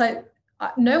 I was like,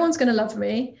 no one's going to love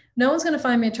me. No one's going to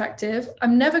find me attractive.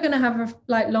 I'm never going to have a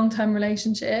like long-term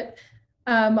relationship.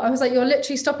 I was like, you're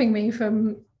literally stopping me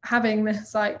from having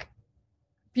this like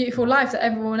beautiful life that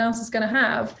everyone else is going to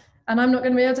have. And I'm not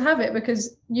going to be able to have it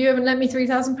because you haven't lent me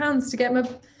 £3,000 to get my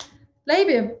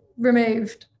labia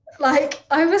removed. Like,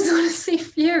 I was honestly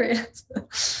furious.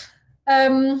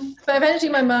 But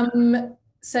eventually my mum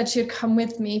said she'd come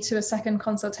with me to a second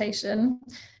consultation.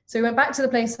 So we went back to the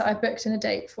place that I booked in a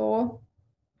date for,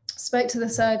 spoke to the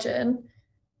surgeon,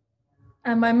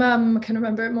 and my mum can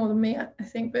remember it more than me, I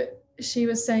think, but she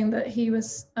was saying that he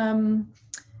was,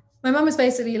 my mum was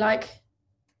basically like,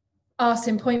 asked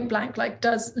him point blank, like,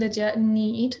 does Lydia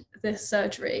need this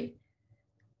surgery?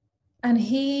 And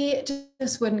he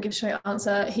just wouldn't give a straight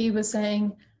answer. He was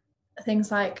saying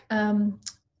things like,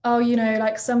 oh, you know,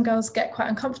 like some girls get quite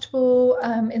uncomfortable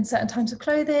in certain types of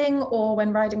clothing or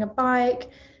when riding a bike.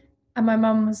 And my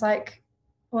mum was like,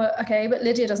 well, okay, but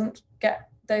Lydia doesn't get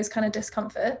those kind of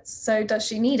discomforts. So does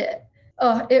she need it?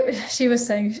 She was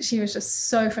saying she was just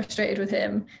so frustrated with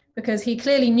him because he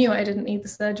clearly knew I didn't need the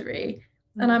surgery.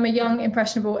 And I'm a young,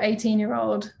 impressionable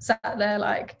 18-year-old sat there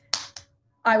like,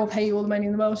 I will pay you all the money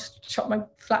in the world to chop my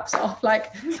flaps off.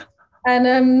 Like,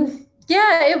 and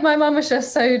my mum was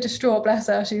just so distraught, bless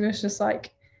her. She was just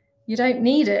like, you don't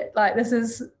need it. Like, this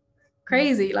is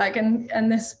crazy. Like,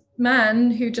 and this man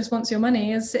who just wants your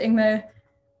money is sitting there,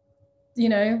 you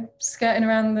know, skirting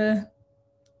around the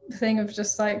thing of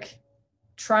just like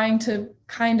trying to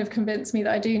kind of convince me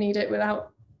that I do need it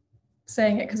without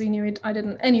saying it, because he knew I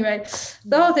didn't. Anyway,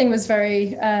 the whole thing was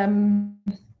very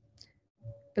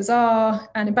bizarre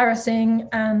and embarrassing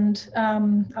and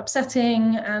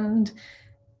upsetting, and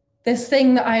this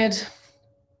thing that I had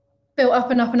built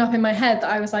up and up and up in my head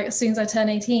that I was like, as soon as I turn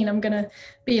 18, I'm gonna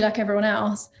be like everyone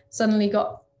else, suddenly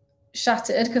got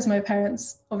shattered because my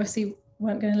parents obviously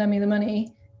weren't going to lend me the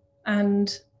money.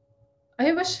 And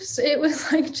it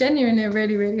was like genuinely a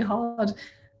really, really hard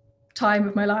time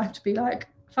of my life to be like,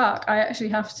 fuck, I actually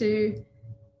have to,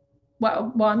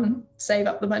 well, one, save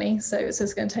up the money, so it's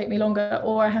just going to take me longer,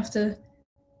 or I have to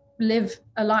live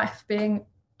a life being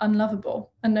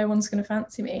unlovable and no one's going to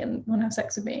fancy me and want to have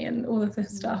sex with me and all of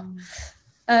this stuff.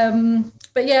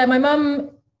 But yeah, my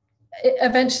mum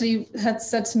eventually had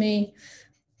said to me,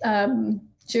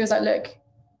 she was like, look,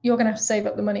 you're going to have to save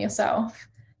up the money yourself.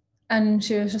 And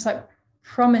she was just like,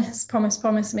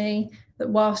 promise me that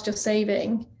whilst you're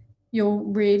saving, you'll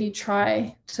really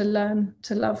try to learn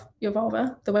to love your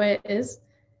vulva the way it is.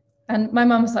 And my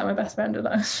mum was like my best friend, and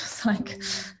I was just like,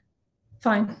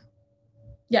 fine,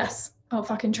 yes, I'll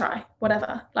fucking try,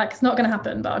 whatever. Like, it's not going to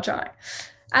happen, but I'll try.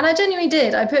 And I genuinely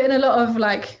did. I put in a lot of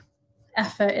like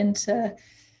effort into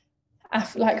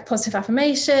like positive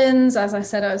affirmations. As I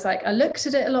said, I looked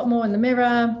at it a lot more in the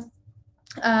mirror.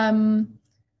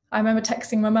 I remember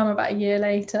texting my mum about a year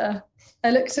later.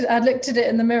 I'd looked at it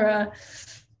in the mirror,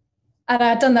 and I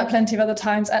had done that plenty of other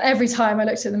times. And every time I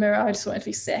looked at the mirror, I just wanted to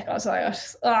be sick. I was like,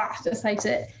 I just hate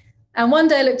it. And one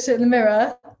day I looked at it in the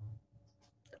mirror,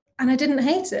 and I didn't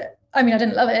hate it. I mean, I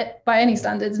didn't love it by any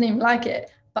standards, didn't even like it,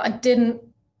 but I didn't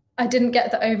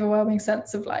get the overwhelming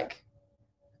sense of like,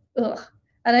 ugh.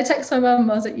 And I texted my mum,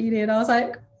 I was at uni, and I was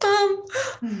like, Mum,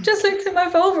 just looked at my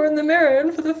vulva in the mirror,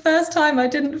 and for the first time I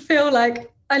didn't feel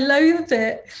like I loathed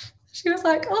it. She was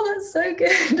like, oh, that's so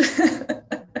good.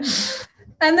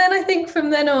 And then I think from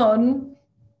then on,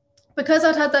 because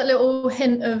I'd had that little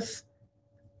hint of,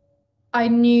 I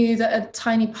knew that a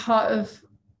tiny part of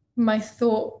my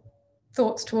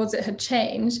thoughts towards it had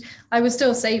changed. I was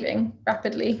still saving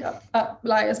rapidly, up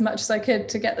like as much as I could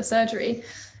to get the surgery.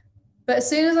 But as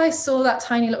soon as I saw that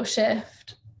tiny little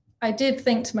shift, I did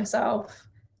think to myself,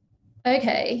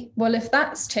 okay, well, if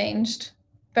that's changed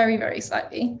very, very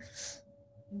slightly,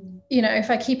 you know, if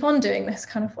I keep on doing this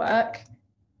kind of work,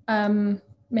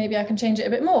 maybe I can change it a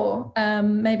bit more.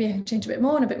 Maybe I can change a bit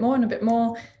more and a bit more and a bit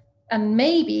more. And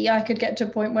maybe I could get to a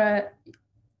point where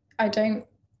I don't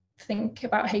think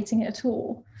about hating it at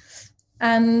all.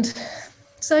 And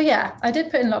so, yeah, I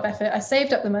did put in a lot of effort. I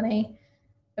saved up the money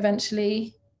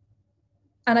eventually.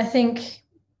 And I think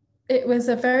it was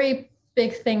a very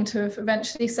big thing to have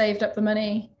eventually saved up the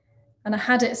money. And I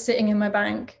had it sitting in my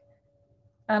bank.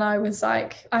 And I was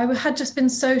like, I had just been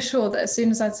so sure that as soon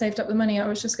as I'd saved up the money, I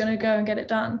was just going to go and get it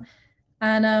done.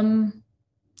 And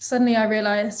suddenly I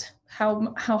realized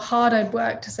how hard I'd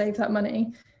worked to save that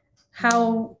money,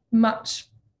 how much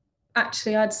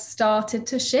actually I'd started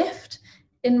to shift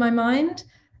in my mind.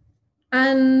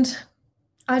 And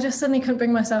I just suddenly couldn't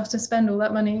bring myself to spend all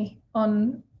that money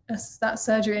on that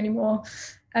surgery anymore.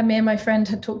 And me and my friend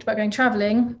had talked about going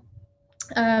traveling.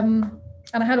 And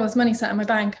I had all this money sat in my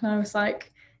bank, and I was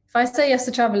like, if I say yes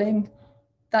to traveling,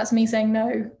 that's me saying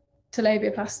no to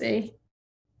labiaplasty.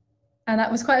 And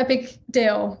that was quite a big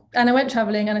deal. And I went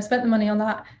traveling and I spent the money on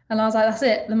that. And I was like, that's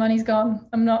it, the money's gone.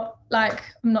 I'm not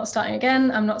starting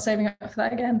again. I'm not saving up for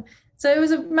that again. So it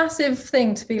was a massive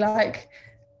thing to be like,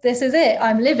 this is it.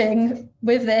 I'm living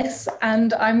with this,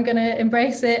 and I'm going to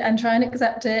embrace it and try and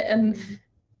accept it. And,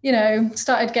 you know,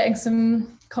 started getting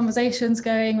some conversations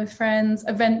going with friends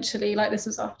eventually. Like, this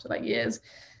was after like years.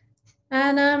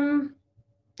 And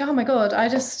oh my God, I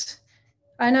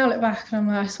now look back and I'm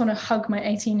like, I just want to hug my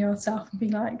 18-year-old self and be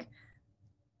like,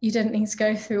 you didn't need to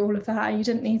go through all of that. You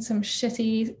didn't need some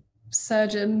shitty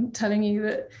surgeon telling you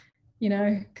that, you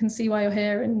know, can see why you're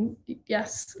here. And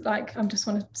yes, like, I just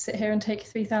want to sit here and take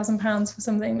 £3,000 for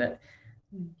something that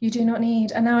you do not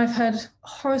need. And now I've heard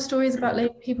horror stories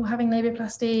about people having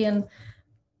labiaplasty, and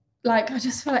like, I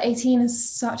just feel like 18 is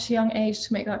such a young age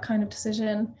to make that kind of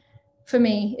decision. For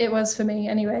me, it was for me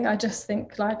anyway. I just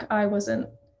think like I was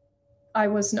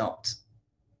not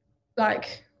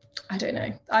like, I don't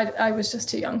know. I was just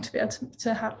too young to be able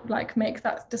to have like make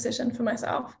that decision for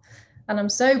myself. And I'm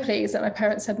so pleased that my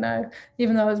parents said no,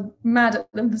 even though I was mad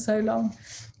at them for so long.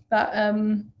 But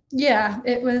yeah,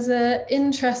 it was an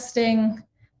interesting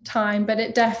time, but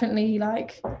it definitely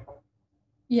like,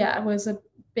 yeah, it was a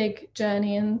big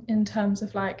journey in terms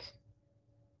of like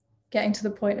getting to the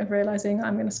point of realizing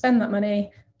I'm going to spend that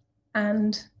money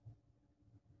and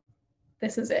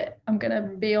this is it. I'm going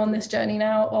to be on this journey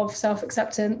now of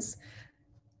self-acceptance,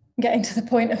 getting to the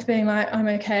point of being like, I'm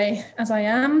okay as I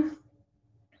am.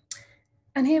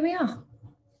 And here we are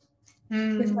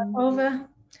with my vulva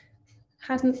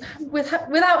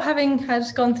without having had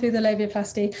gone through the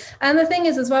labiaplasty. And the thing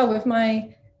is as well with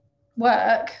my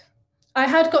work, I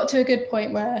had got to a good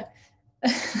point where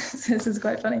this is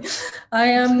quite funny.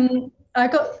 I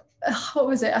got, what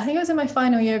was it? I think it was in my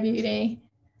final year of uni.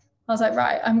 I was like,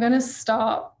 right, I'm going to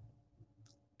start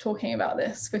talking about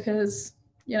this because,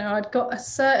 you know, I'd got to a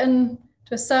certain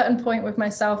point with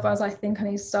myself where I was like, I think I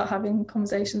need to start having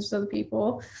conversations with other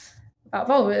people about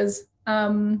vulvas.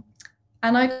 And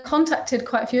I contacted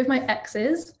quite a few of my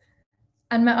exes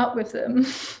and met up with them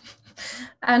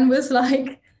and was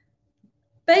like,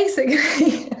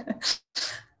 basically,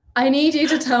 I need you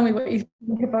to tell me what you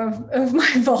think of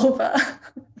my vulva.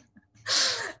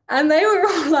 And they were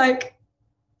all like,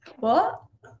 what?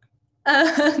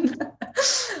 It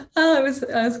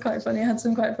was quite funny. I had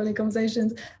some quite funny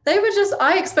conversations. They were just,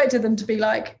 I expected them to be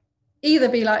like, either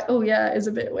be like, oh yeah, it's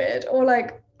a bit weird, or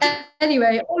like,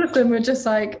 anyway, all of them were just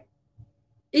like,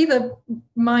 either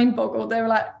mind boggled. They were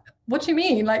like, what do you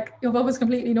mean? Like, your vulva's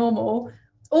completely normal.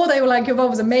 Or they were like, your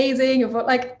vulva's amazing.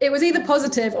 Like, it was either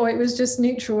positive or it was just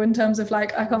neutral in terms of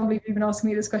like, I can't believe you've been asking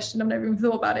me this question. I've never even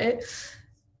thought about it.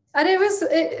 And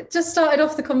it just started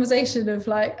off the conversation of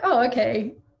like, oh,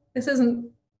 okay, this isn't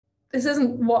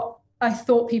what I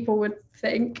thought people would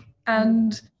think.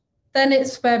 And then it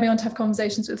spurred me on to have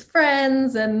conversations with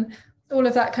friends and all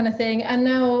of that kind of thing. And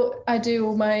now I do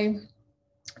all my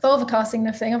vulva casting and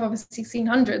everything. I've obviously seen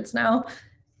hundreds now.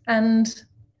 And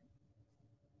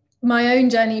my own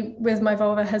journey with my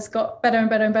vulva has got better and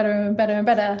better and better and better and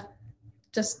better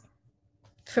just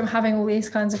from having all these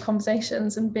kinds of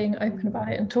conversations and being open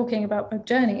about it and talking about my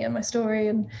journey and my story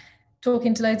and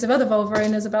talking to loads of other vulva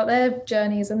owners about their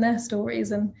journeys and their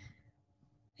stories. And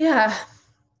yeah,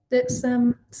 it's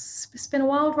been a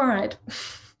wild ride.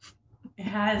 It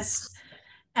has.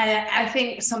 And I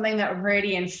think something that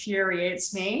really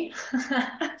infuriates me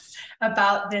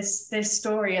about this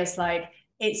story is like,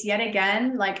 it's yet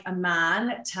again like a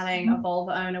man telling a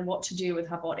vulva owner what to do with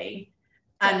her body.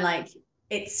 And like,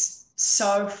 it's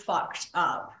so fucked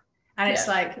up. And it's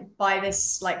like by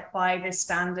this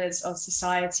standards of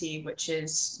society, which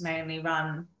is mainly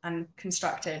run and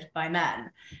constructed by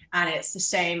men. And it's the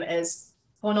same as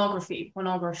pornography.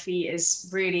 Pornography is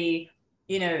really,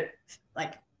 you know,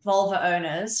 like vulva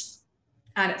owners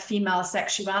and female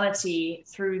sexuality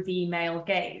through the male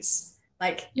gaze.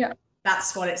 Like,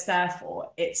 that's what it's there for.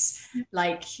 It's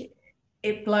like,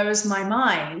 it blows my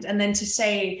mind. And then to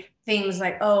say things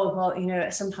like, oh, well, you know,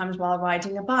 sometimes while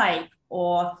riding a bike,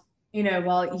 or, you know,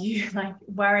 while you like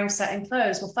wearing certain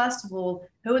clothes. Well, first of all,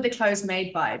 who are the clothes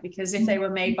made by? Because if they were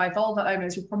made by vulva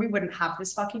owners, we probably wouldn't have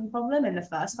this fucking problem in the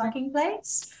first fucking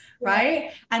place.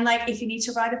 Right. And like, if you need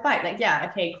to ride a bike, like, yeah,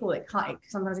 okay, cool. It can't,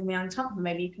 sometimes it can be uncomfortable.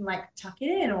 Maybe you can like tuck it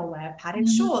in or wear padded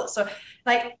shorts. So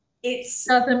like,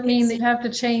 doesn't mean that you have to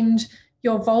change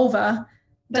your vulva.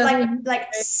 But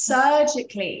like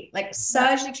surgically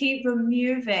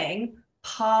removing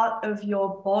part of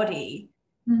your body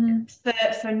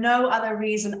for no other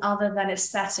reason other than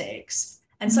aesthetics,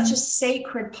 and such a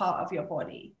sacred part of your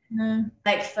body.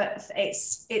 Like,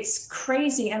 it's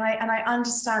crazy. And I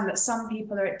understand that some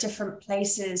people are at different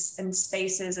places and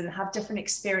spaces and have different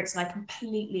experience, and I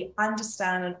completely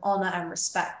understand and honor and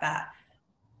respect that.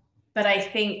 But I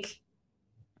think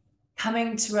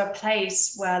coming to a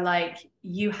place where like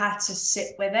you had to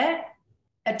sit with it,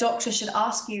 a doctor should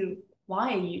ask you,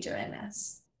 why are you doing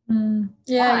this?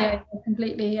 Yeah,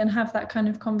 completely. And have that kind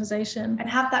of conversation. And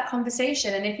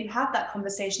if you have that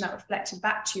conversation that reflected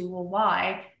back to you, well,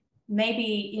 why?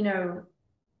 Maybe, you know,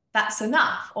 that's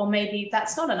enough, or maybe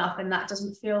that's not enough and that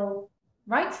doesn't feel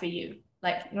right for you.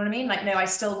 Like, you know what I mean? Like, no, I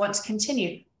still want to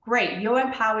continue. Great, you're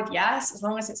empowered, yes, as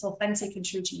long as it's authentic and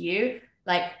true to you.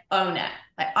 Like, own it.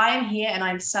 Like, I am here and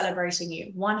I'm celebrating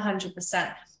you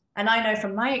 100%. And I know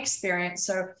from my experience,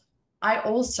 so I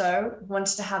also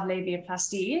wanted to have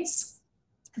labiaplasties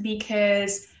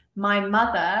because my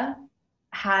mother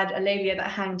had a labia that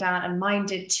hung down, and mine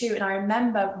did too. And I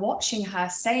remember watching her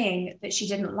saying that she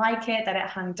didn't like it, that it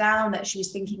hung down, that she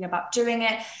was thinking about doing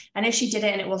it. And if she did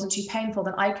it and it wasn't too painful,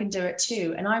 then I can do it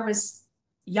too. And I was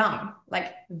young, like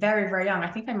very, very young.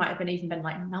 I think I might have even been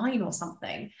like 9 or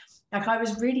something. Like I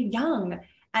was really young.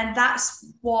 And that's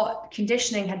what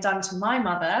conditioning had done to my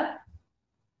mother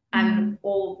and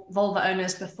all vulva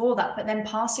owners before that, but then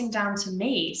passing down to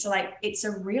me. So like, it's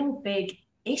a real big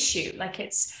issue. Like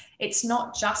it's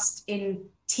not just in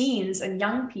teens and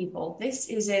young people. This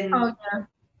is in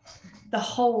the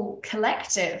whole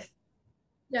collective.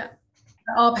 Yeah.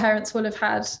 Our parents will have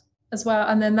had as well.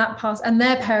 And then that pass, and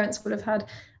their parents would have had,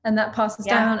 and that passes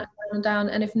down and down and down.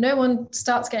 And if no one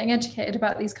starts getting educated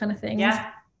about these kind of things,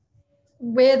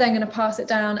 we're then going to pass it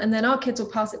down, and then our kids will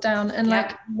pass it down. And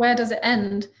like, where does it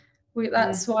end?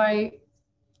 That's why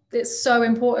it's so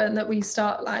important that we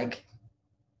start like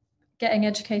getting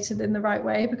educated in the right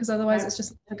way, because otherwise it's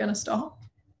just never going to stop.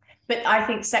 But I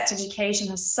think sex education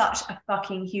has such a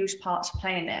fucking huge part to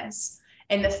play in this,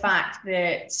 in the fact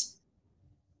that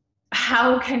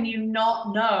how can you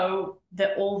not know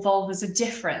that all vulvas are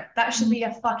different? That should be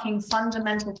a fucking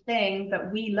fundamental thing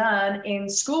that we learn in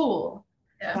school,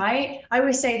 right? I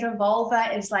always say the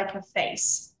vulva is like a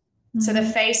face. So the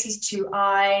face is 2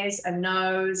 eyes, a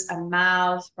nose, a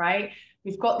mouth, right?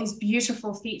 We've got these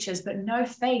beautiful features, but no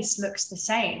face looks the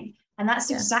same. And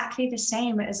that's exactly the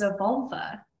same as a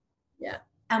vulva. Yeah.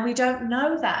 And we don't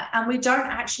know that. And we don't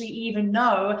actually even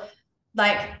know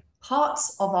like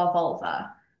parts of our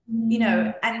vulva, you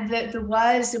know, and the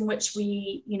words in which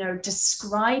we, you know,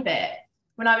 describe it.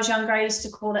 When I was younger, I used to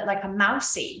call it like a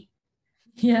mousy.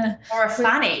 Or a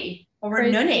fanny or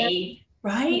a nunny,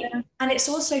 right? And it's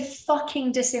also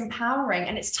fucking disempowering.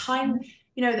 And it's time,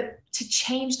 you know, to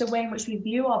change the way in which we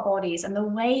view our bodies, and the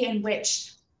way in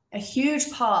which a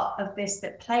huge part of this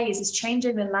that plays is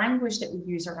changing the language that we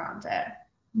use around it,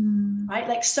 right?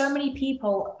 Like so many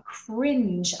people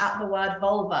cringe at the word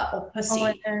vulva or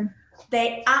pussy.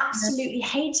 They absolutely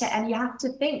hate it. And you have to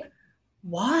think,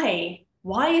 why?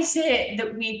 Why is it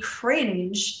that we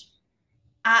cringe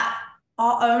at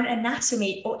our own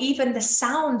anatomy, or even the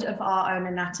sound of our own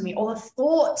anatomy, or the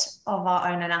thought of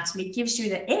our own anatomy gives you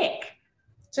the ick?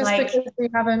 Just like, because we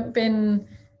haven't been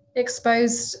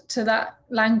exposed to that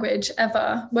language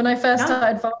ever. When I first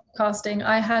started vulva casting,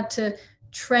 I had to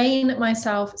train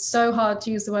myself so hard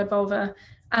to use the word vulva,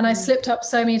 and I slipped up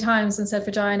so many times and said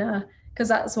vagina, because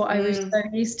that's what I was so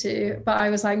used to. But I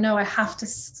was like, no, I have to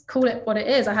call it what it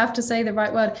is. I have to say the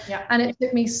right word. And it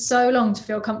took me so long to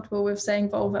feel comfortable with saying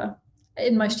vulva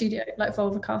in my studio, like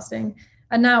vulva casting.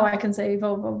 And now I can say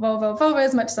vulva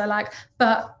as much as I like,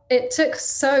 but it took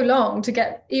so long to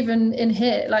get even in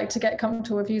here, like to get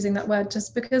comfortable with using that word,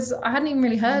 just because I hadn't even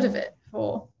really heard of it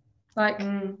before. Like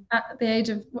at the age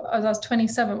of, I was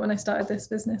 27 when I started this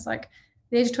business, like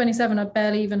the age of 27, I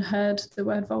barely even heard the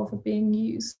word vulva being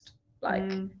used.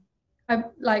 Like I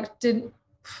like didn't,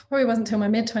 probably wasn't until my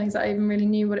mid-20s that I even really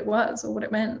knew what it was or what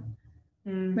it meant,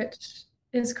 which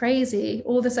is crazy.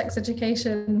 All the sex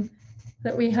education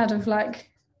that we had of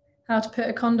like how to put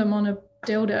a condom on a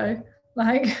dildo,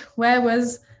 like where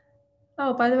was,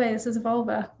 oh, by the way, this is a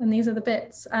vulva and these are the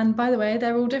bits, and by the way,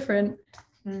 they're all different.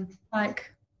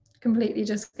 Like completely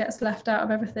just gets left out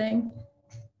of everything,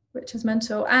 which is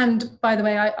mental. And by the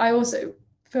way, I also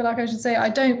feel like I should say I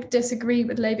don't disagree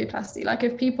with labiaplasty. Like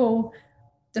if people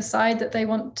decide that they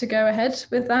want to go ahead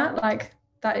with that, like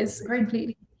that is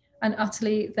completely and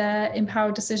utterly their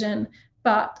empowered decision.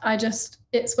 But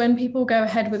it's when people go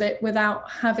ahead with it without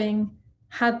having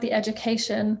had the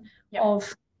education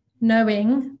of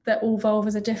knowing that all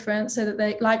vulvas are different, so that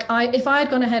they, like, if I had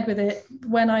gone ahead with it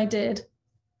when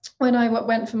I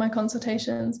went for my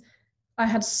consultations, I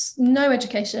had no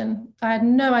education. I had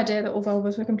no idea that all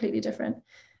vulvas were completely different.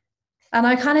 And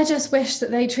I kind of just wish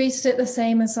that they treated it the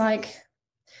same as, like,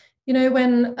 you know,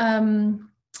 when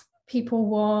people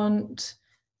want,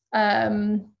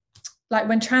 like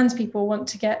when trans people want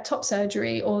to get top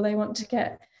surgery or they want to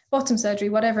get bottom surgery,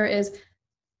 whatever it is,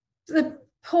 the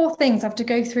poor things have to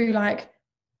go through like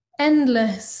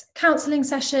endless counseling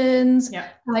sessions.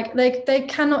 Like they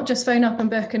cannot just phone up and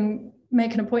book and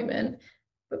make an appointment.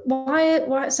 But why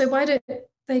don't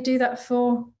they do that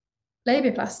for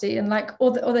labiaplasty? And like,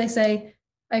 or they say,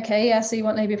 okay, yeah, so you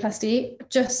want labiaplasty,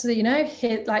 just so you know,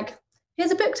 here's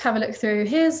a book to have a look through,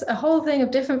 here's a whole thing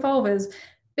of different vulvas,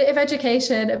 bit of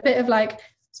education, a bit of like,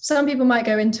 some people might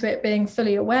go into it being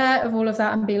fully aware of all of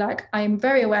that and be like, I'm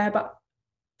very aware, but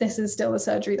this is still the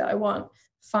surgery that I want,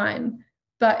 fine.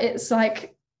 But it's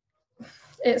like,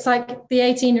 it's like the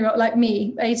 18-year-old, like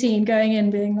me, 18, going in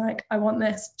being like, I want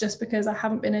this, just because I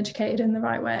haven't been educated in the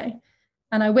right way.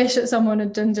 And I wish that someone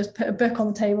had done just put a book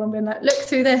on the table and been like, look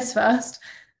through this first.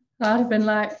 I'd have been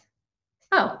like,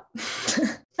 oh,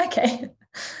 okay.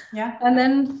 Yeah. And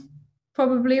then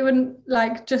probably wouldn't,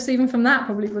 like, just even from that,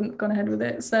 probably wouldn't have gone ahead with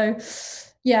it. So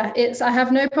yeah, I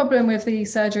have no problem with the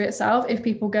surgery itself if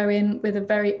people go in with a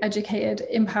very educated,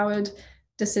 empowered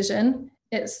decision.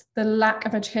 It's the lack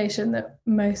of education that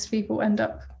most people end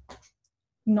up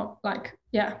not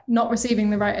receiving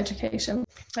the right education.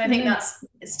 But I think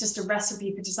it's just a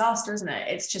recipe for disaster, isn't it?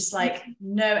 It's just like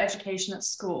no education at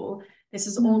school. This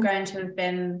is all going to have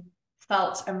been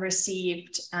felt and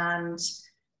received and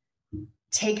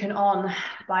taken on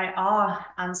by our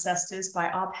ancestors, by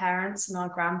our parents and our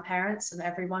grandparents and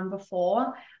everyone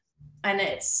before. And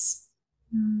it's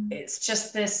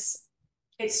just this,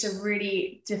 it's a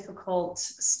really difficult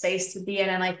space to be in.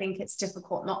 And I think it's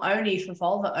difficult not only for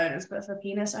vulva owners, but for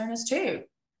penis owners too.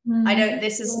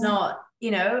 This is not,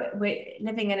 we're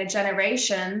living in a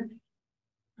generation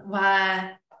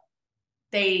where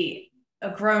they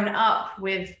are grown up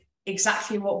with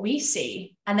exactly what we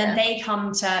see. And then they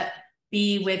come to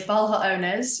be with vulva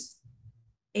owners,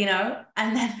 and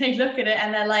then they look at it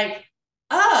and they're like,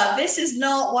 this is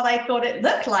not what I thought it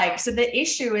looked like. So the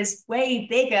issue is way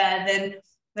bigger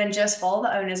than just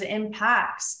vulva owners. It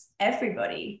impacts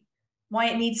everybody.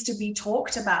 Why it needs to be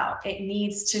talked about. It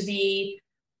needs to be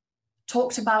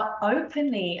talked about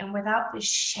openly and without the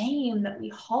shame that we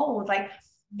hold. Like,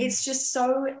 it's just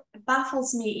so, it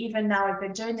baffles me even now. I've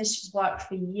been doing this work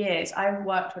for years. I've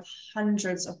worked with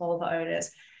hundreds of vulva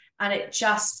owners, and it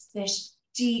just, this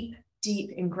deep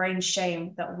ingrained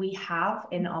shame that we have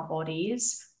in our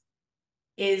bodies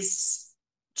is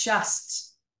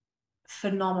just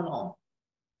phenomenal.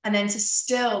 And then to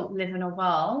still live in a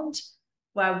world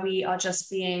where we are just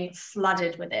being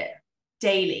flooded with it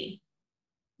daily.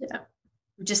 Yeah.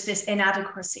 Just this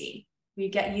inadequacy. We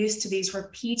get used to these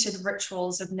repeated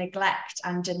rituals of neglect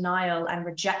and denial and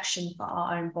rejection for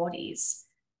our own bodies.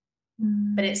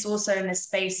 But it's also in the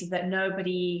space that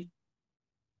nobody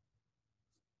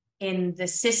in the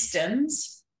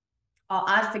systems are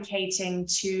advocating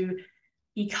to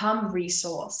become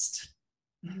resourced,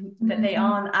 that they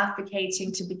aren't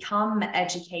advocating to become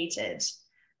educated.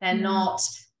 They're not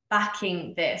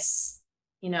backing this,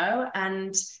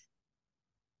 and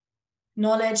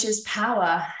knowledge is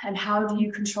power. And how do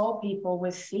you control people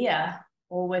with fear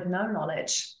or with no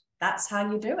knowledge? That's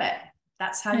how you do it.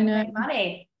 That's how you make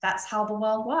money. That's how the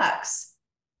world works.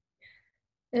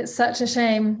 It's such a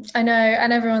shame. I know.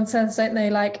 And everyone says, don't they,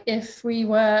 like, if we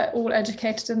were all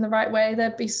educated in the right way,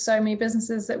 there'd be so many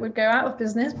businesses that would go out of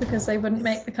business because they wouldn't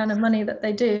make the kind of money that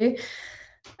they do.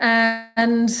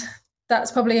 And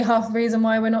that's probably half the reason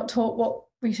why we're not taught what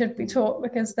we should be taught,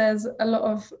 because there's a lot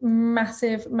of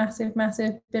massive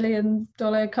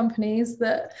billion-dollar companies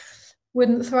that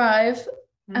wouldn't thrive.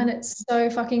 And it's so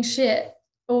fucking shit,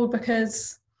 all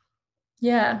because,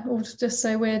 all just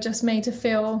so we're just made to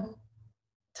feel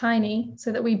tiny,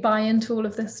 so that we buy into all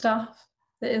of this stuff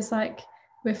that is like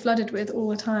we're flooded with all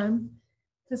the time.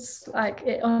 It's like,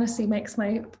 it honestly makes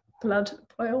my blood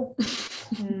boil.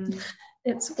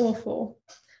 It's awful.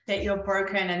 That you're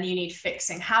broken and you need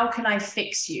fixing. How can I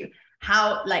fix you?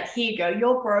 How, like, here you go,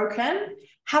 you're broken,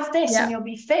 have this and you'll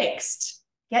be fixed.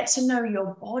 Get to know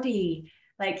your body.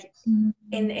 Like,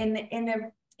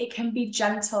 it can be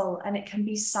gentle and it can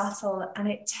be subtle, and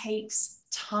it takes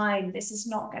time. This is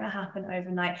not going to happen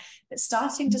overnight. But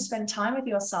starting to spend time with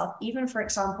yourself, even for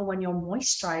example when you're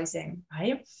moisturizing,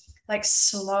 right? Like,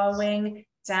 slowing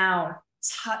down,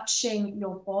 touching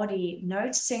your body,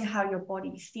 noticing how your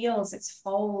body feels, its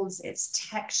folds, its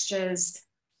textures,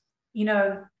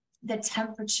 the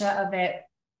temperature of it,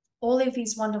 all of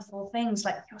these wonderful things,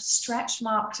 like your stretch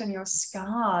marks and your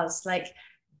scars, like,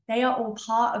 they are all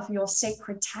part of your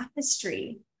sacred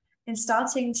tapestry. And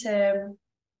starting to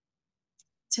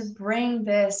bring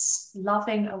this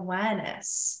loving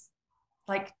awareness,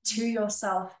 like, to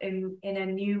yourself in a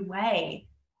new way,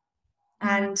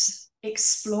 and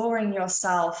exploring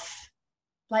yourself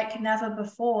like never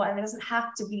before. And it doesn't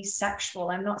have to be sexual.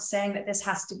 I'm not saying that this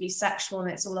has to be sexual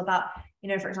and it's all about,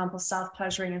 for example,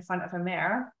 self-pleasuring in front of a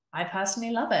mirror. I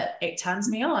personally love it. It turns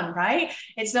me on, right?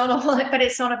 It's not all, but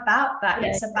it's not about that.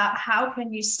 It's about how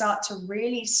can you start to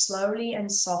really slowly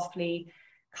and softly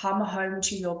come home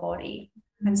to your body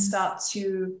and start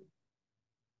to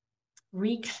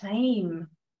reclaim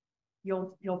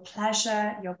your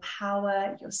pleasure, your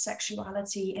power, your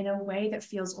sexuality in a way that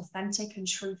feels authentic and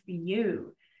true for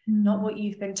you. Not what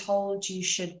you've been told you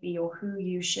should be or who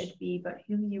you should be, but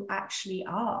who you actually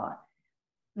are.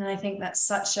 And I think that's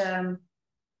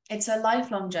it's a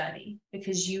lifelong journey,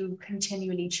 because you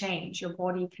continually change, your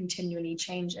body continually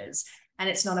changes. And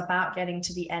it's not about getting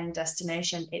to the end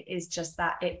destination. It is just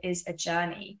that, it is a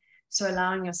journey. So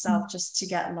allowing yourself just to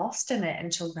get lost in it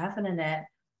and to revel in it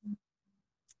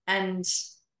and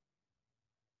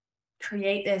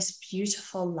create this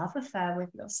beautiful love affair with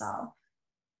yourself.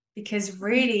 Because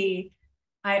really,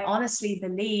 I honestly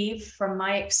believe from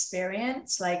my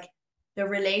experience, like the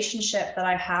relationship that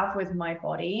I have with my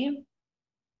body,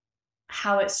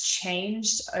 how it's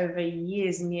changed over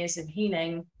years and years of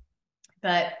healing.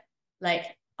 But like,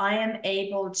 I am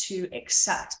able to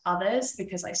accept others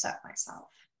because I accept myself.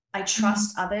 I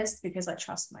trust others because I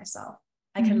trust myself.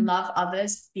 I can love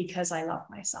others because I love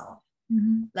myself.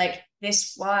 Like,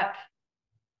 this work,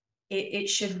 it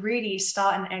should really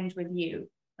start and end with you.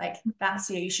 Like, that's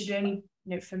you. You should only,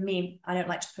 for me, I don't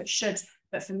like to put shoulds,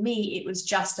 but for me, it was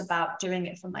just about doing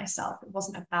it for myself. It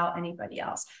wasn't about anybody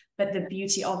else. But the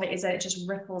beauty of it is that it just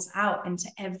ripples out into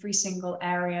every single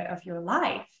area of your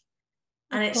life.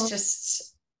 And it's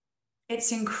just,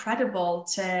 it's incredible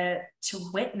to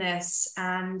witness.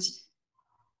 And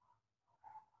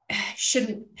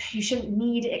you shouldn't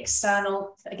need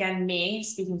external, again, me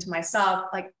speaking to myself,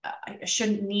 like I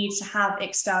shouldn't need to have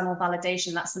external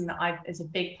validation. That's something that is a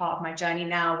big part of my journey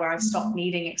now, where I've stopped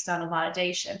needing external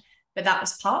validation. But that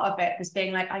was part of it, was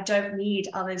being like, I don't need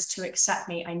others to accept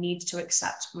me, I need to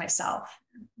accept myself.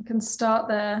 You can start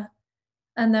there,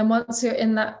 and then once you're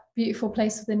in that beautiful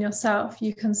place within yourself,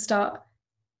 you can start,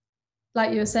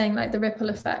 like you were saying, like the ripple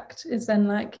effect is then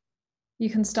like you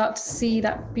can start to see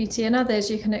that beauty in others,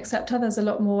 you can accept others a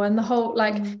lot more, and the whole,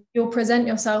 like, you'll present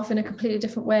yourself in a completely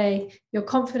different way, your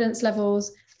confidence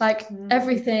levels, like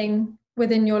everything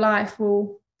within your life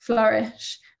will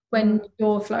flourish when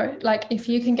you're like, if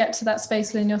you can get to that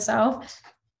space within yourself,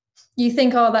 you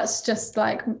think, oh, that's just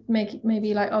like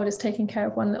maybe like, oh, just taking care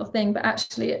of one little thing, but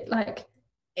actually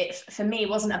it for me, it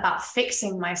wasn't about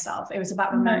fixing myself, it was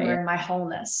about remembering my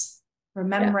wholeness.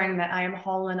 Remembering that I am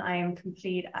whole and I am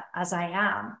complete as I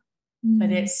am. But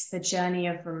it's the journey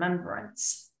of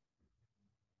remembrance.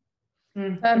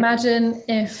 Imagine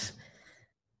if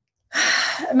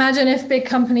big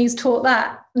companies taught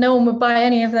that, no one would buy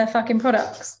any of their fucking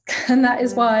products. And that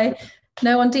is why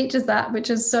no one teaches that, which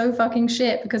is so fucking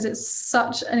shit, because it's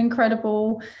such an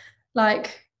incredible,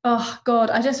 like, oh God,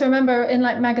 I just remember in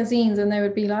like magazines, and they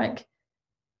would be like,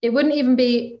 it wouldn't even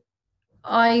be,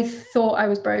 I thought I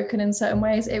was broken in certain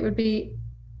ways. It would be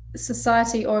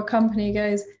society or a company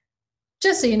goes,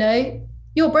 just so you know,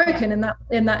 you're broken in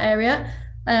that area.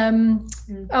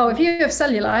 Oh, if you have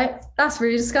cellulite, that's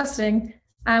really disgusting,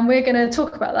 and we're going to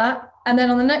talk about that. And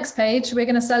then on the next page, we're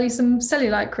going to sell you some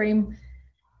cellulite cream.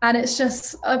 And it's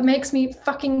just, it makes me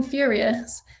fucking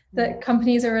furious that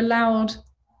companies are allowed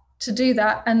to do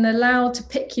that and allowed to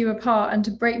pick you apart and to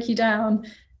break you down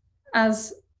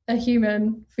as a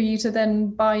human for you to then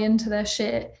buy into their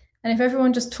shit. And if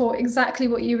everyone just taught exactly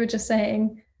what you were just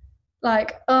saying,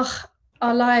 like,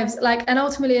 our lives, like, and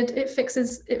ultimately it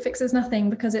fixes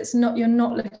nothing, because it's not, you're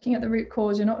not looking at the root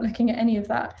cause, you're not looking at any of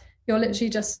that, you're literally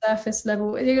just surface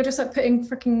level, you're just like putting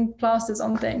freaking plasters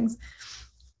on things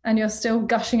and you're still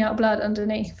gushing out blood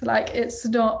underneath. Like, it's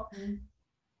not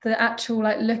the actual,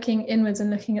 like, looking inwards and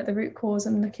looking at the root cause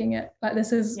and looking at, like,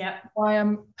 this is why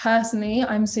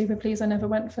I'm super pleased I never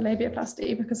went for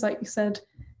labiaplasty, because like you said,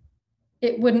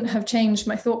 it wouldn't have changed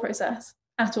my thought process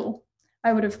at all.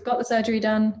 I would have got the surgery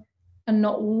done and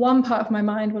not one part of my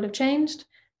mind will have changed.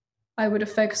 I would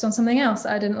have focused on something else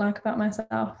that I didn't like about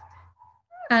myself.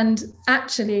 And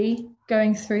actually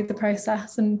going through the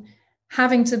process and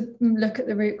having to look at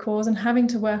the root cause and having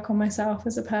to work on myself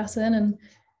as a person and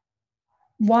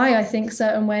why I think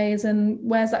certain ways and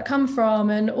where's that come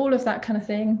from and all of that kind of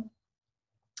thing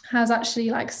has actually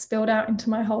like spilled out into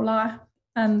my whole life.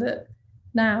 And that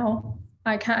now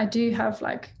I do have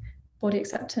like body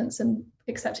acceptance and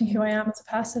accepting who I am as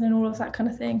a person and all of that kind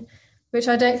of thing, which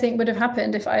I don't think would have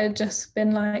happened if I had just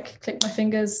been like, clicked my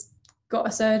fingers, got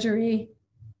a surgery.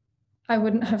 I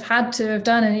wouldn't have had to have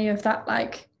done any of that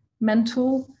like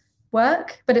mental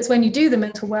work. But it's when you do the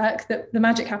mental work that the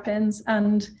magic happens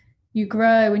and you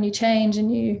grow and you change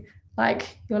and you,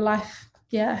 like, your life,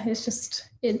 it's just,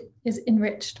 it is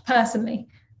enriched, personally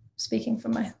speaking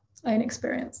from my own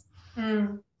experience.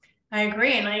 I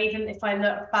agree. And if I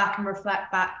look back and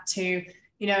reflect back to,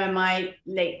 in my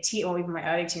late teens, or even my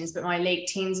early teens, but my late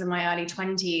teens and my early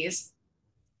 20s,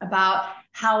 about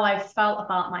how I felt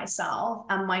about myself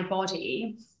and my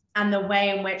body and the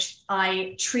way in which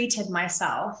I treated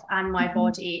myself and my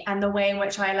body and the way in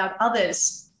which I allowed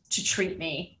others to treat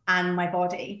me and my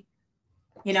body.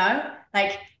 you know,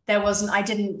 like there wasn't, I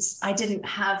didn't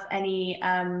have any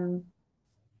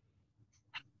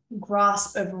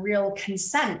grasp of real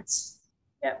consent,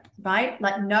 Yep. right?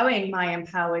 Like knowing my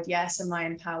empowered yes and my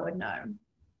empowered no, Mm.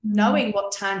 knowing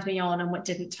what turned me on and what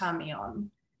didn't turn me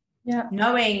on, Yeah.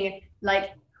 knowing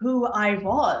like who I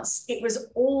was. It was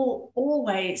all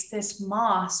always this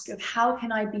mask of how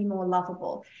can I be more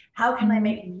lovable? How can I Mm.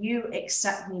 make you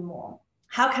accept me more?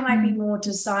 How can I be Mm. more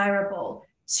desirable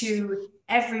to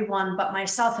everyone but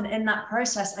myself? And in that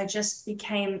process, I just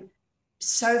became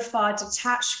so far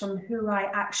detached from who I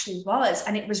actually was.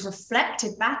 And it was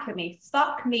reflected back at me.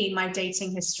 Fuck me, my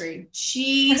dating history.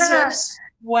 Jesus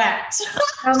wept.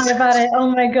 Tell me about it. Oh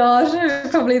my gosh,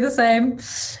 probably the same. Yeah.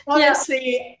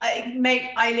 Honestly, I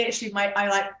literally I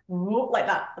like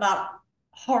that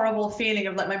horrible feeling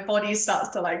of like my body starts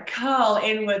to like curl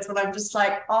inwards when I'm just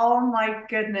like, oh my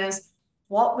goodness,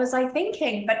 what was I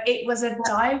thinking? But it was a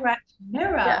direct Yeah.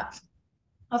 mirror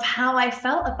of how I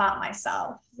felt about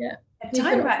myself. Yeah. A You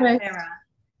can direct almost, mirror.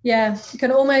 yeah, you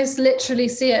can almost literally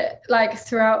see it like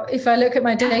throughout. If I look at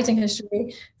my Yeah. dating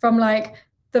history from like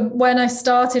the when I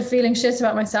started feeling shit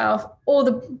about myself, all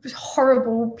the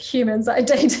horrible humans that I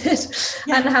dated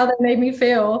and Yeah. how they made me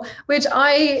feel, which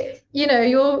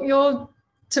you're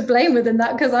to blame within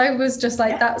that because I was just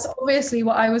like, Yeah. that's obviously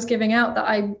what I was giving out, that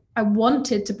I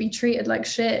wanted to be treated like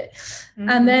shit. And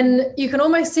Mm-hmm. then you can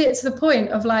almost see it to the point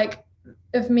of like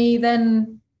of me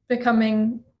then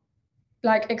becoming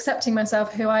like accepting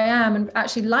myself who I am and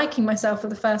actually liking myself for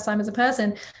the first time as a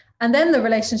person. And then the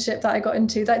relationship that I got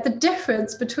into, like the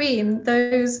difference between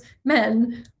those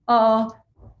men are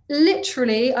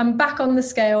literally, I'm back on the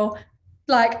scale,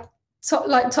 like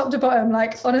top to bottom,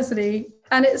 like honestly.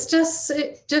 And it just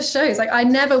shows like I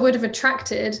never would have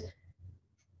attracted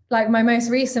like my most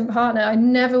recent partner, I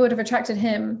never would have attracted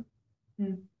him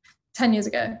 10 years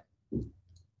ago,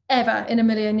 ever in a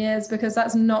million years, because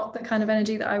that's not the kind of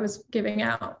energy that I was giving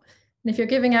out. And if you're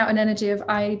giving out an energy of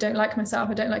I don't like myself,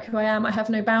 I don't like who I am, I have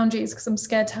no boundaries because I'm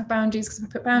scared to have boundaries because if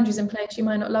I put boundaries in place, you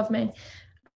might not love me.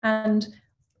 And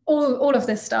all of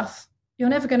this stuff, you're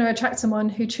never going to attract someone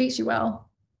who treats you well.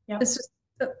 Yep. It's just,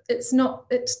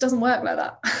 it doesn't work like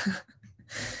that.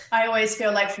 I always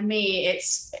feel like for me,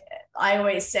 I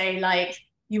always say like,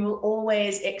 you will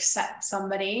always accept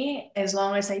somebody as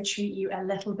long as they treat you a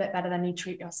little bit better than you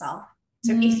treat yourself.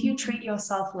 So if you treat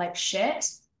yourself like shit,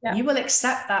 Yeah. you will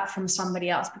accept that from somebody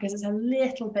else because it's a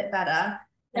little bit better.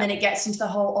 And then it gets into the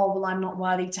whole, oh, well, I'm not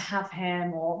worthy to have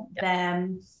him or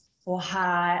them or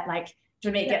her. Like, do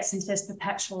you know what I mean? It gets into this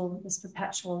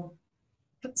perpetual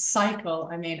cycle.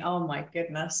 I mean, oh my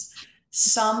goodness.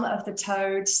 Some of the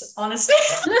toads, honestly.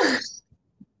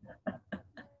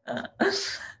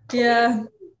 Yeah.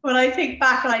 When I think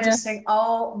back and I just think,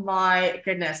 oh my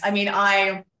goodness. I mean,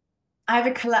 I have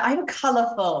a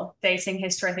colorful dating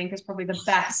history, I think is probably the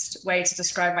best way to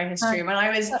describe my history. When I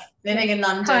was living in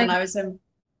London, when I was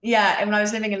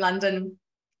living in London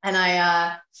and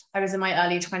I was in my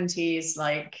early 20s,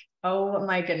 like, oh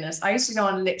my goodness. I used to go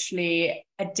on literally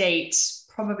a date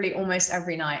probably almost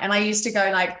every night. And I used to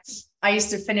go like, I used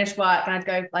to finish work and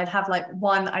I'd have like I'd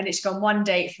literally go on one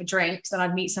date for drinks and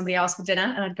I'd meet somebody else for dinner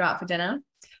and I'd go out for dinner.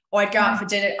 Or I'd go out for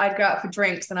dinner, I'd go out for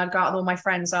drinks, then I'd go out with all my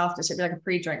friends after. So it'd be like a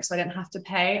pre-drink, so I didn't have to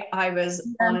pay. I was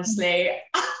honestly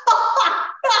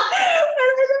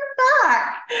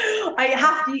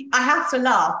I have to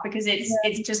laugh because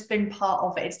it's just been part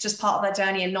of it. It's just part of that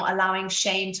journey and not allowing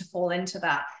shame to fall into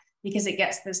that because it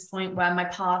gets to this point where my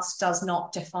past does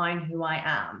not define who I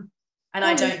am. And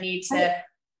I don't need to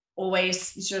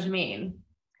always, you know what I mean?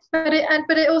 But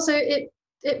it also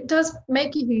it does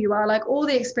make you who you are. Like all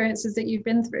the experiences that you've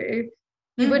been through,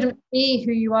 you wouldn't be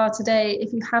who you are today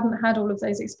if you hadn't had all of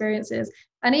those experiences.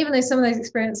 And even though some of those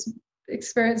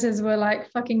experiences were like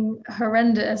fucking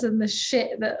horrendous and the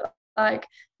shit that like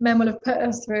men will have put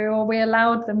us through or we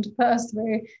allowed them to put us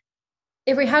through,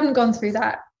 if we hadn't gone through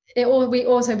that, we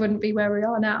also wouldn't be where we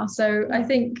are now. So I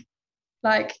think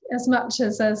like as much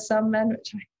as there's some men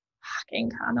which I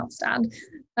fucking cannot stand,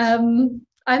 I'm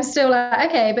still like,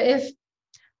 okay, but if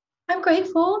I am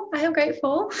grateful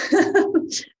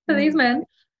for these men.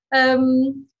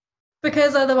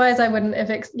 Because otherwise I wouldn't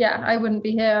I wouldn't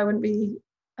be here.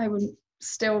 I wouldn't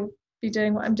still be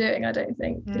doing what I'm doing. I don't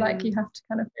think like you have to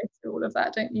kind of go through all of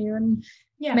that, don't you? And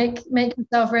make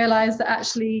yourself realize that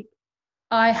actually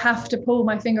I have to pull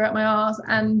my finger up my arse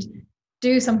and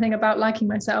do something about liking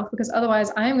myself because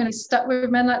otherwise I am going to be stuck with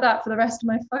men like that for the rest of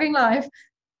my fucking life.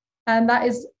 And that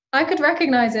is, I could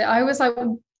recognize it. I was like,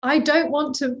 I don't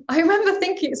want to, I remember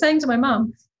saying to my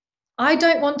mum, I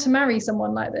don't want to marry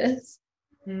someone like this.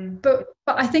 but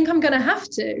I think I'm going to have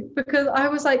to, because I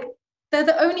was like, they're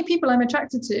the only people I'm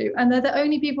attracted to, and they're the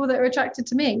only people that are attracted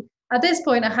to me. At this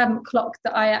point, I hadn't clocked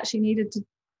that I actually needed to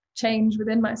change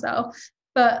within myself,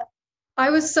 but I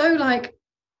was so like,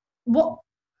 what,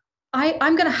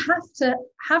 I'm going to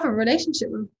have a relationship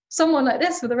with someone like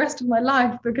this for the rest of my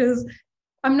life, because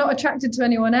I'm not attracted to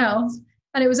anyone else.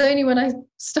 And it was only when I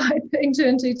started putting two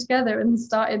and two together and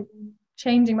started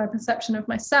changing my perception of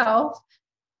myself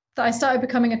that I started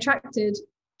becoming attracted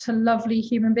to lovely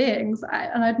human beings.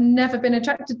 And I'd never been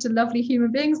attracted to lovely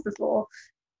human beings before.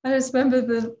 I just remember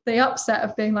the upset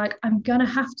of being like, I'm going to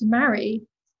have to marry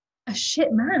a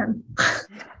shit man.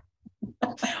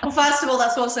 Well, first of all,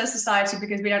 that's also society,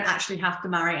 because we don't actually have to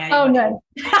marry anybody. Oh no,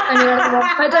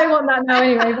 I don't want that now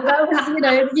anyway. But that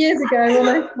was, years ago when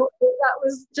I thought that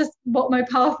was just what my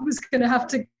path was going to have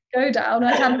to go down.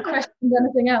 I hadn't questioned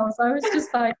anything else. I was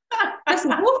just like, this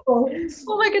is awful. What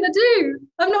am I going to do?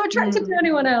 I'm not attracted to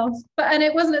anyone else. And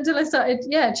it wasn't until I started,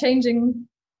 changing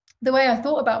the way I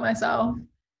thought about myself,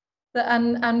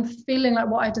 and feeling like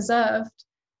what I deserved,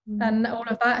 and all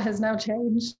of that has now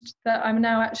changed, that I'm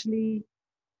now actually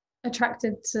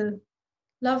attracted to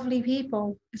lovely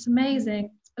people. It's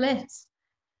amazing. It's bliss.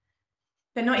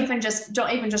 But not even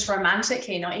just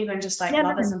romantically, not even just like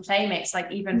lovers and playmates,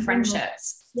 like even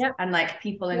friendships, and like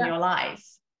people in your life,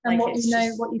 and like what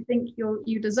what you think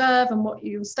you deserve, and what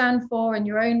you stand for, and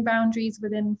your own boundaries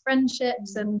within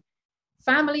friendships and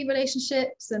family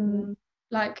relationships, and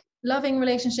like loving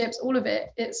relationships, all of it.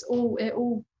 It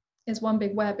all is one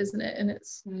big web, isn't it? And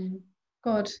it's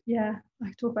God, I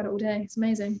talk about it all day. It's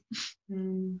amazing.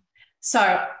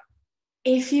 So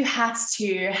if you had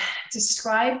to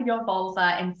describe your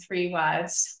vulva in 3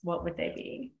 words, what would they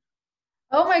be?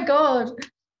 Oh my God.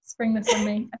 Spring this on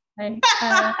me. Okay.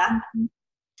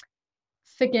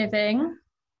 Forgiving.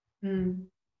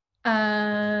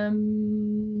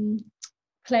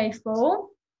 Playful.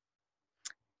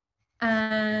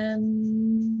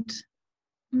 And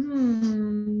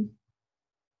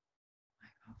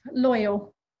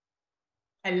loyal.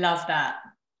 I love that.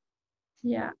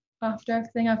 Yeah. After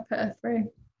everything I've put her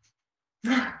through.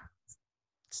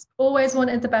 Always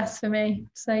wanted the best for me.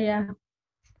 So yeah.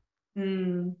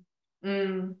 Your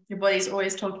body's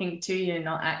always talking to you,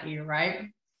 not at you, right?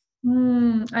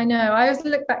 I know. I always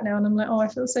look back now and I'm like, oh, I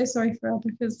feel so sorry for her,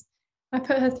 because I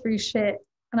put her through shit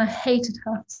and I hated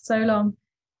her for so long.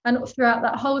 And throughout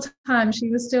that whole time, she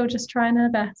was still just trying her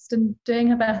best and doing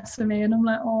her best for me. And I'm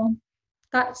like, oh,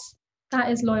 that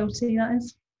is loyalty. That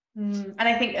is. And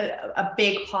I think a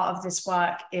big part of this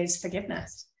work is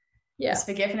forgiveness. It's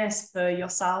forgiveness for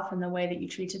yourself and the way that you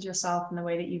treated yourself and the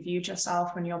way that you viewed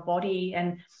yourself and your body,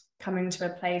 and coming to a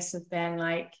place of being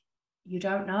like, you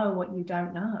don't know what you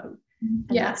don't know. And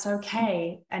that's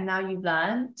okay. And now you've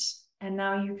learned, and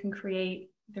now you can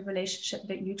create the relationship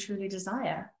that you truly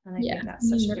desire. And I think that's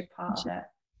such a big part of it.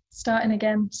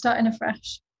 Starting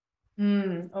afresh.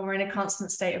 Or we're in a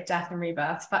constant state of death and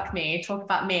rebirth. Fuck me. Talk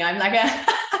about me. I'm like a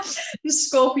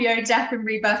Scorpio death and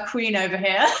rebirth queen over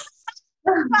here.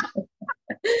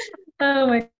 Oh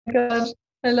my God.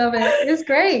 I love it. It's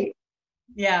great.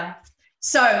 Yeah.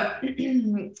 So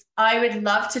I would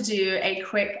love to do a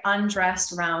quick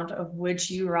undressed round of Would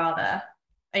You Rather.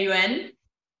 Are you in?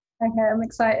 Okay, I'm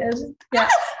excited. Yeah.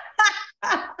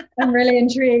 I'm really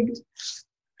intrigued.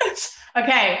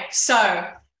 Okay, so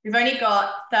we've only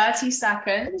got 30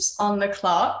 seconds on the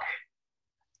clock.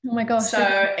 Oh my gosh. So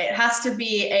it has to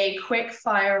be a quick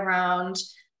fire round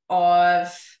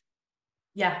of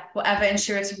whatever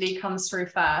intuitively comes through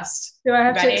first. Do I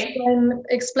have to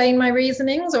explain my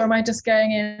reasonings, or am I just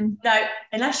going in? No,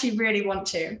 unless you really want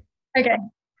to. Okay,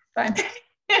 fine.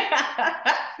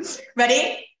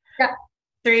 Ready? Yeah.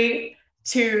 3,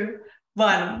 2,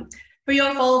 1. For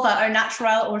your vulva, au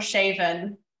naturel or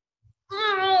shaven?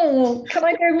 Oh, can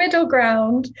I go middle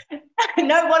ground?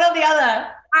 No, one or the other.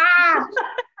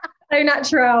 Au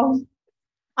natural.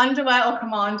 Underwear or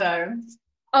commando?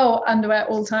 Oh, underwear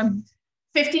all time.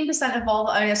 15% of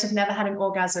vulva owners have never had an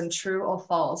orgasm. True or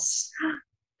false?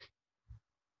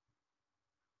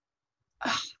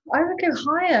 I would go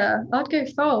higher. I'd go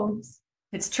false.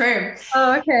 It's true.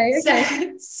 Oh, okay.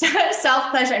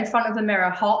 Self-pleasure in front of the mirror,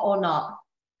 hot or not?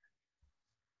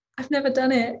 I've never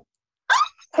done it.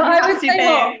 But I would say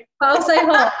hot. I'll say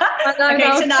hot.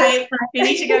 Okay, tonight you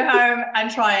need to go home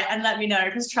and try it and let me know,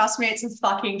 because trust me, it's a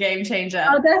fucking game changer.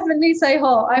 I'll definitely say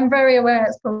hot. I'm very aware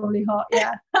it's probably hot.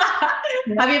 Yeah.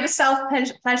 Have you ever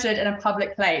self-pleasured in a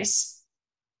public place?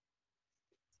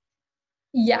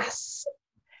 Yes.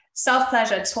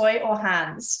 Self-pleasure, toy or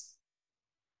hands?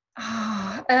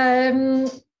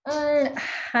 Hands,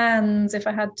 if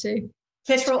I had to.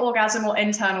 Clitoral orgasm or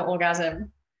internal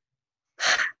orgasm?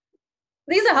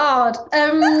 These are hard.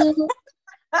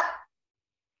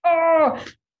 Oh,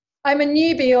 I'm a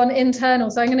newbie on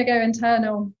internal, so I'm going to go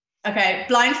internal. Okay,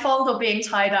 blindfold or being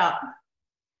tied up?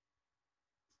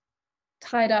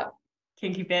 Tied up.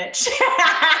 Kinky bitch.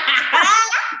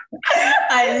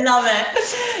 I love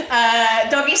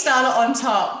it. Doggy style or on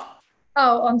top?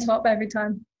 Oh, on top every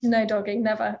time. No dogging,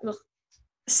 never. Ugh.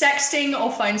 Sexting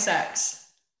or phone sex?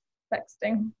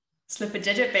 Sexting. Slip a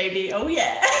digit, baby. Oh,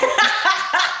 yeah.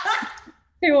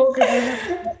 Too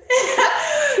awkward.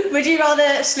 Would you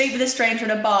rather sleep with a stranger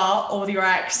in a bar or with your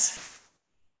ex?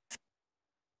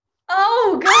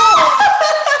 Oh, God.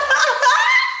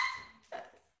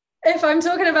 If I'm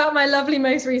talking about my lovely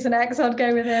most recent ex, I'd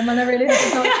go with him, and I really hope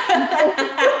it's not.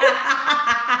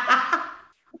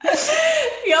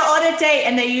 You're on a date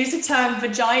and they use the term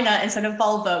vagina instead of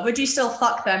vulva. Would you still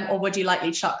fuck them or would you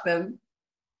likely chuck them?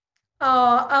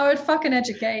 Oh, I would fucking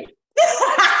educate.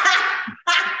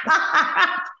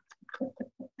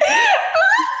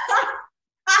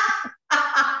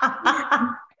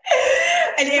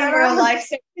 And in real life,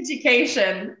 sex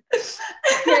education.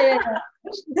 Yeah.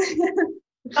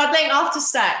 Cuddling after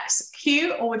sex,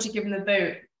 cute or would you give them the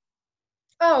boot?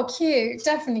 Oh, cute.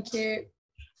 Definitely cute.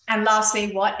 And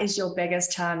lastly, what is your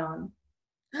biggest turn on?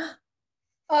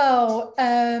 Oh,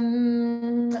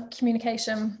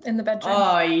 communication in the bedroom.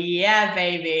 Oh, yeah,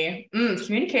 baby.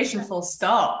 Communication full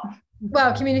stop.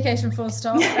 Well, communication full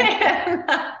stop.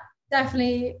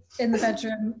 Definitely in the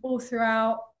bedroom all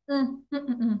throughout.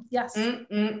 Yes.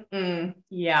 Yeah.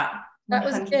 100%. That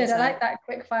was good. I like that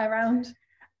quick fire round.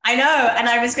 I know. And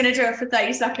I was going to do it for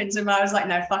 30 seconds and I was like,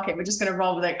 no, fuck it. We're just going to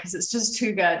roll with it because it's just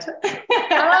too good.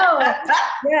 Oh,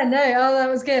 yeah, no. Oh, that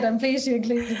was good. I'm pleased you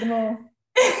included them all.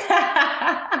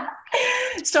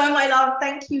 Storm, my love,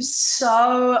 thank you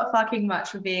so fucking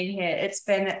much for being here. It's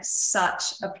been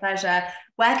such a pleasure.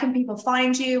 Where can people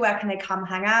find you? Where can they come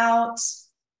hang out?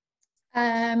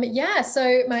 Yeah,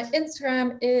 so my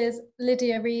Instagram is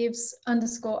Lydia Reeves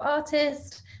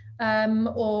 _artist,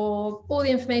 or all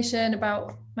the information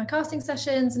about my casting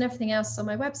sessions and everything else on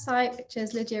my website, which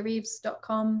is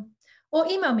lydiareeves.com, or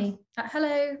email me at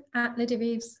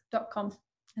hello@lydiareeves.com.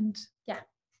 And yeah,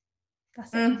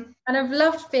 that's it. And I've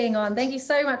loved being on. Thank you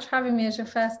so much for having me as your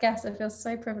first guest. I feel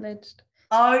so privileged.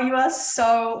 Oh, you are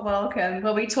so welcome.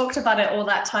 Well, we talked about it all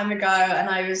that time ago, and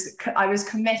I was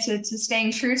committed to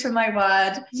staying true to my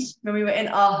word when we were in.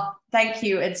 Oh, thank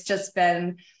you. It's just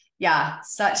been, yeah,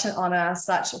 such an honor,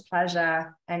 such a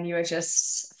pleasure, and you are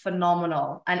just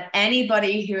phenomenal. And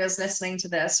anybody who is listening to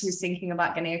this, who's thinking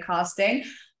about getting a casting,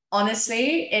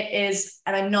 honestly, it is,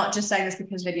 and I'm not just saying this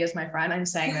because Lydia's my friend. I'm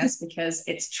saying this because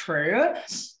it's true,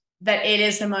 that it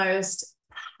is the most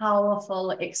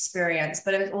powerful experience,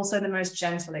 but it's also the most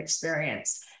gentle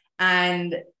experience.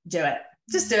 And do it.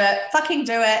 Just do it. Fucking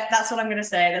do it. That's what I'm going to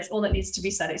say. That's all that needs to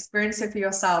be said. Experience it for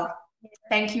yourself.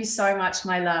 Thank you so much,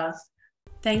 my love.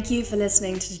 Thank you for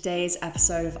listening to today's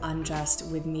episode of Undressed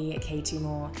with me, Katie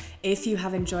Moore. If you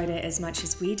have enjoyed it as much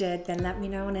as we did, then let me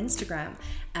know on Instagram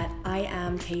at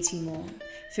 @IamKatieMoore.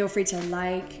 Feel free to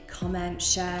like, comment,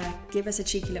 share, give us a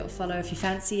cheeky little follow if you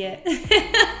fancy it.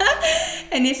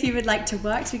 And if you would like to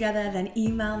work together, then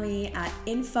email me at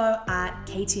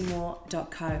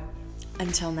info@katiemore.co.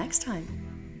 Until next time.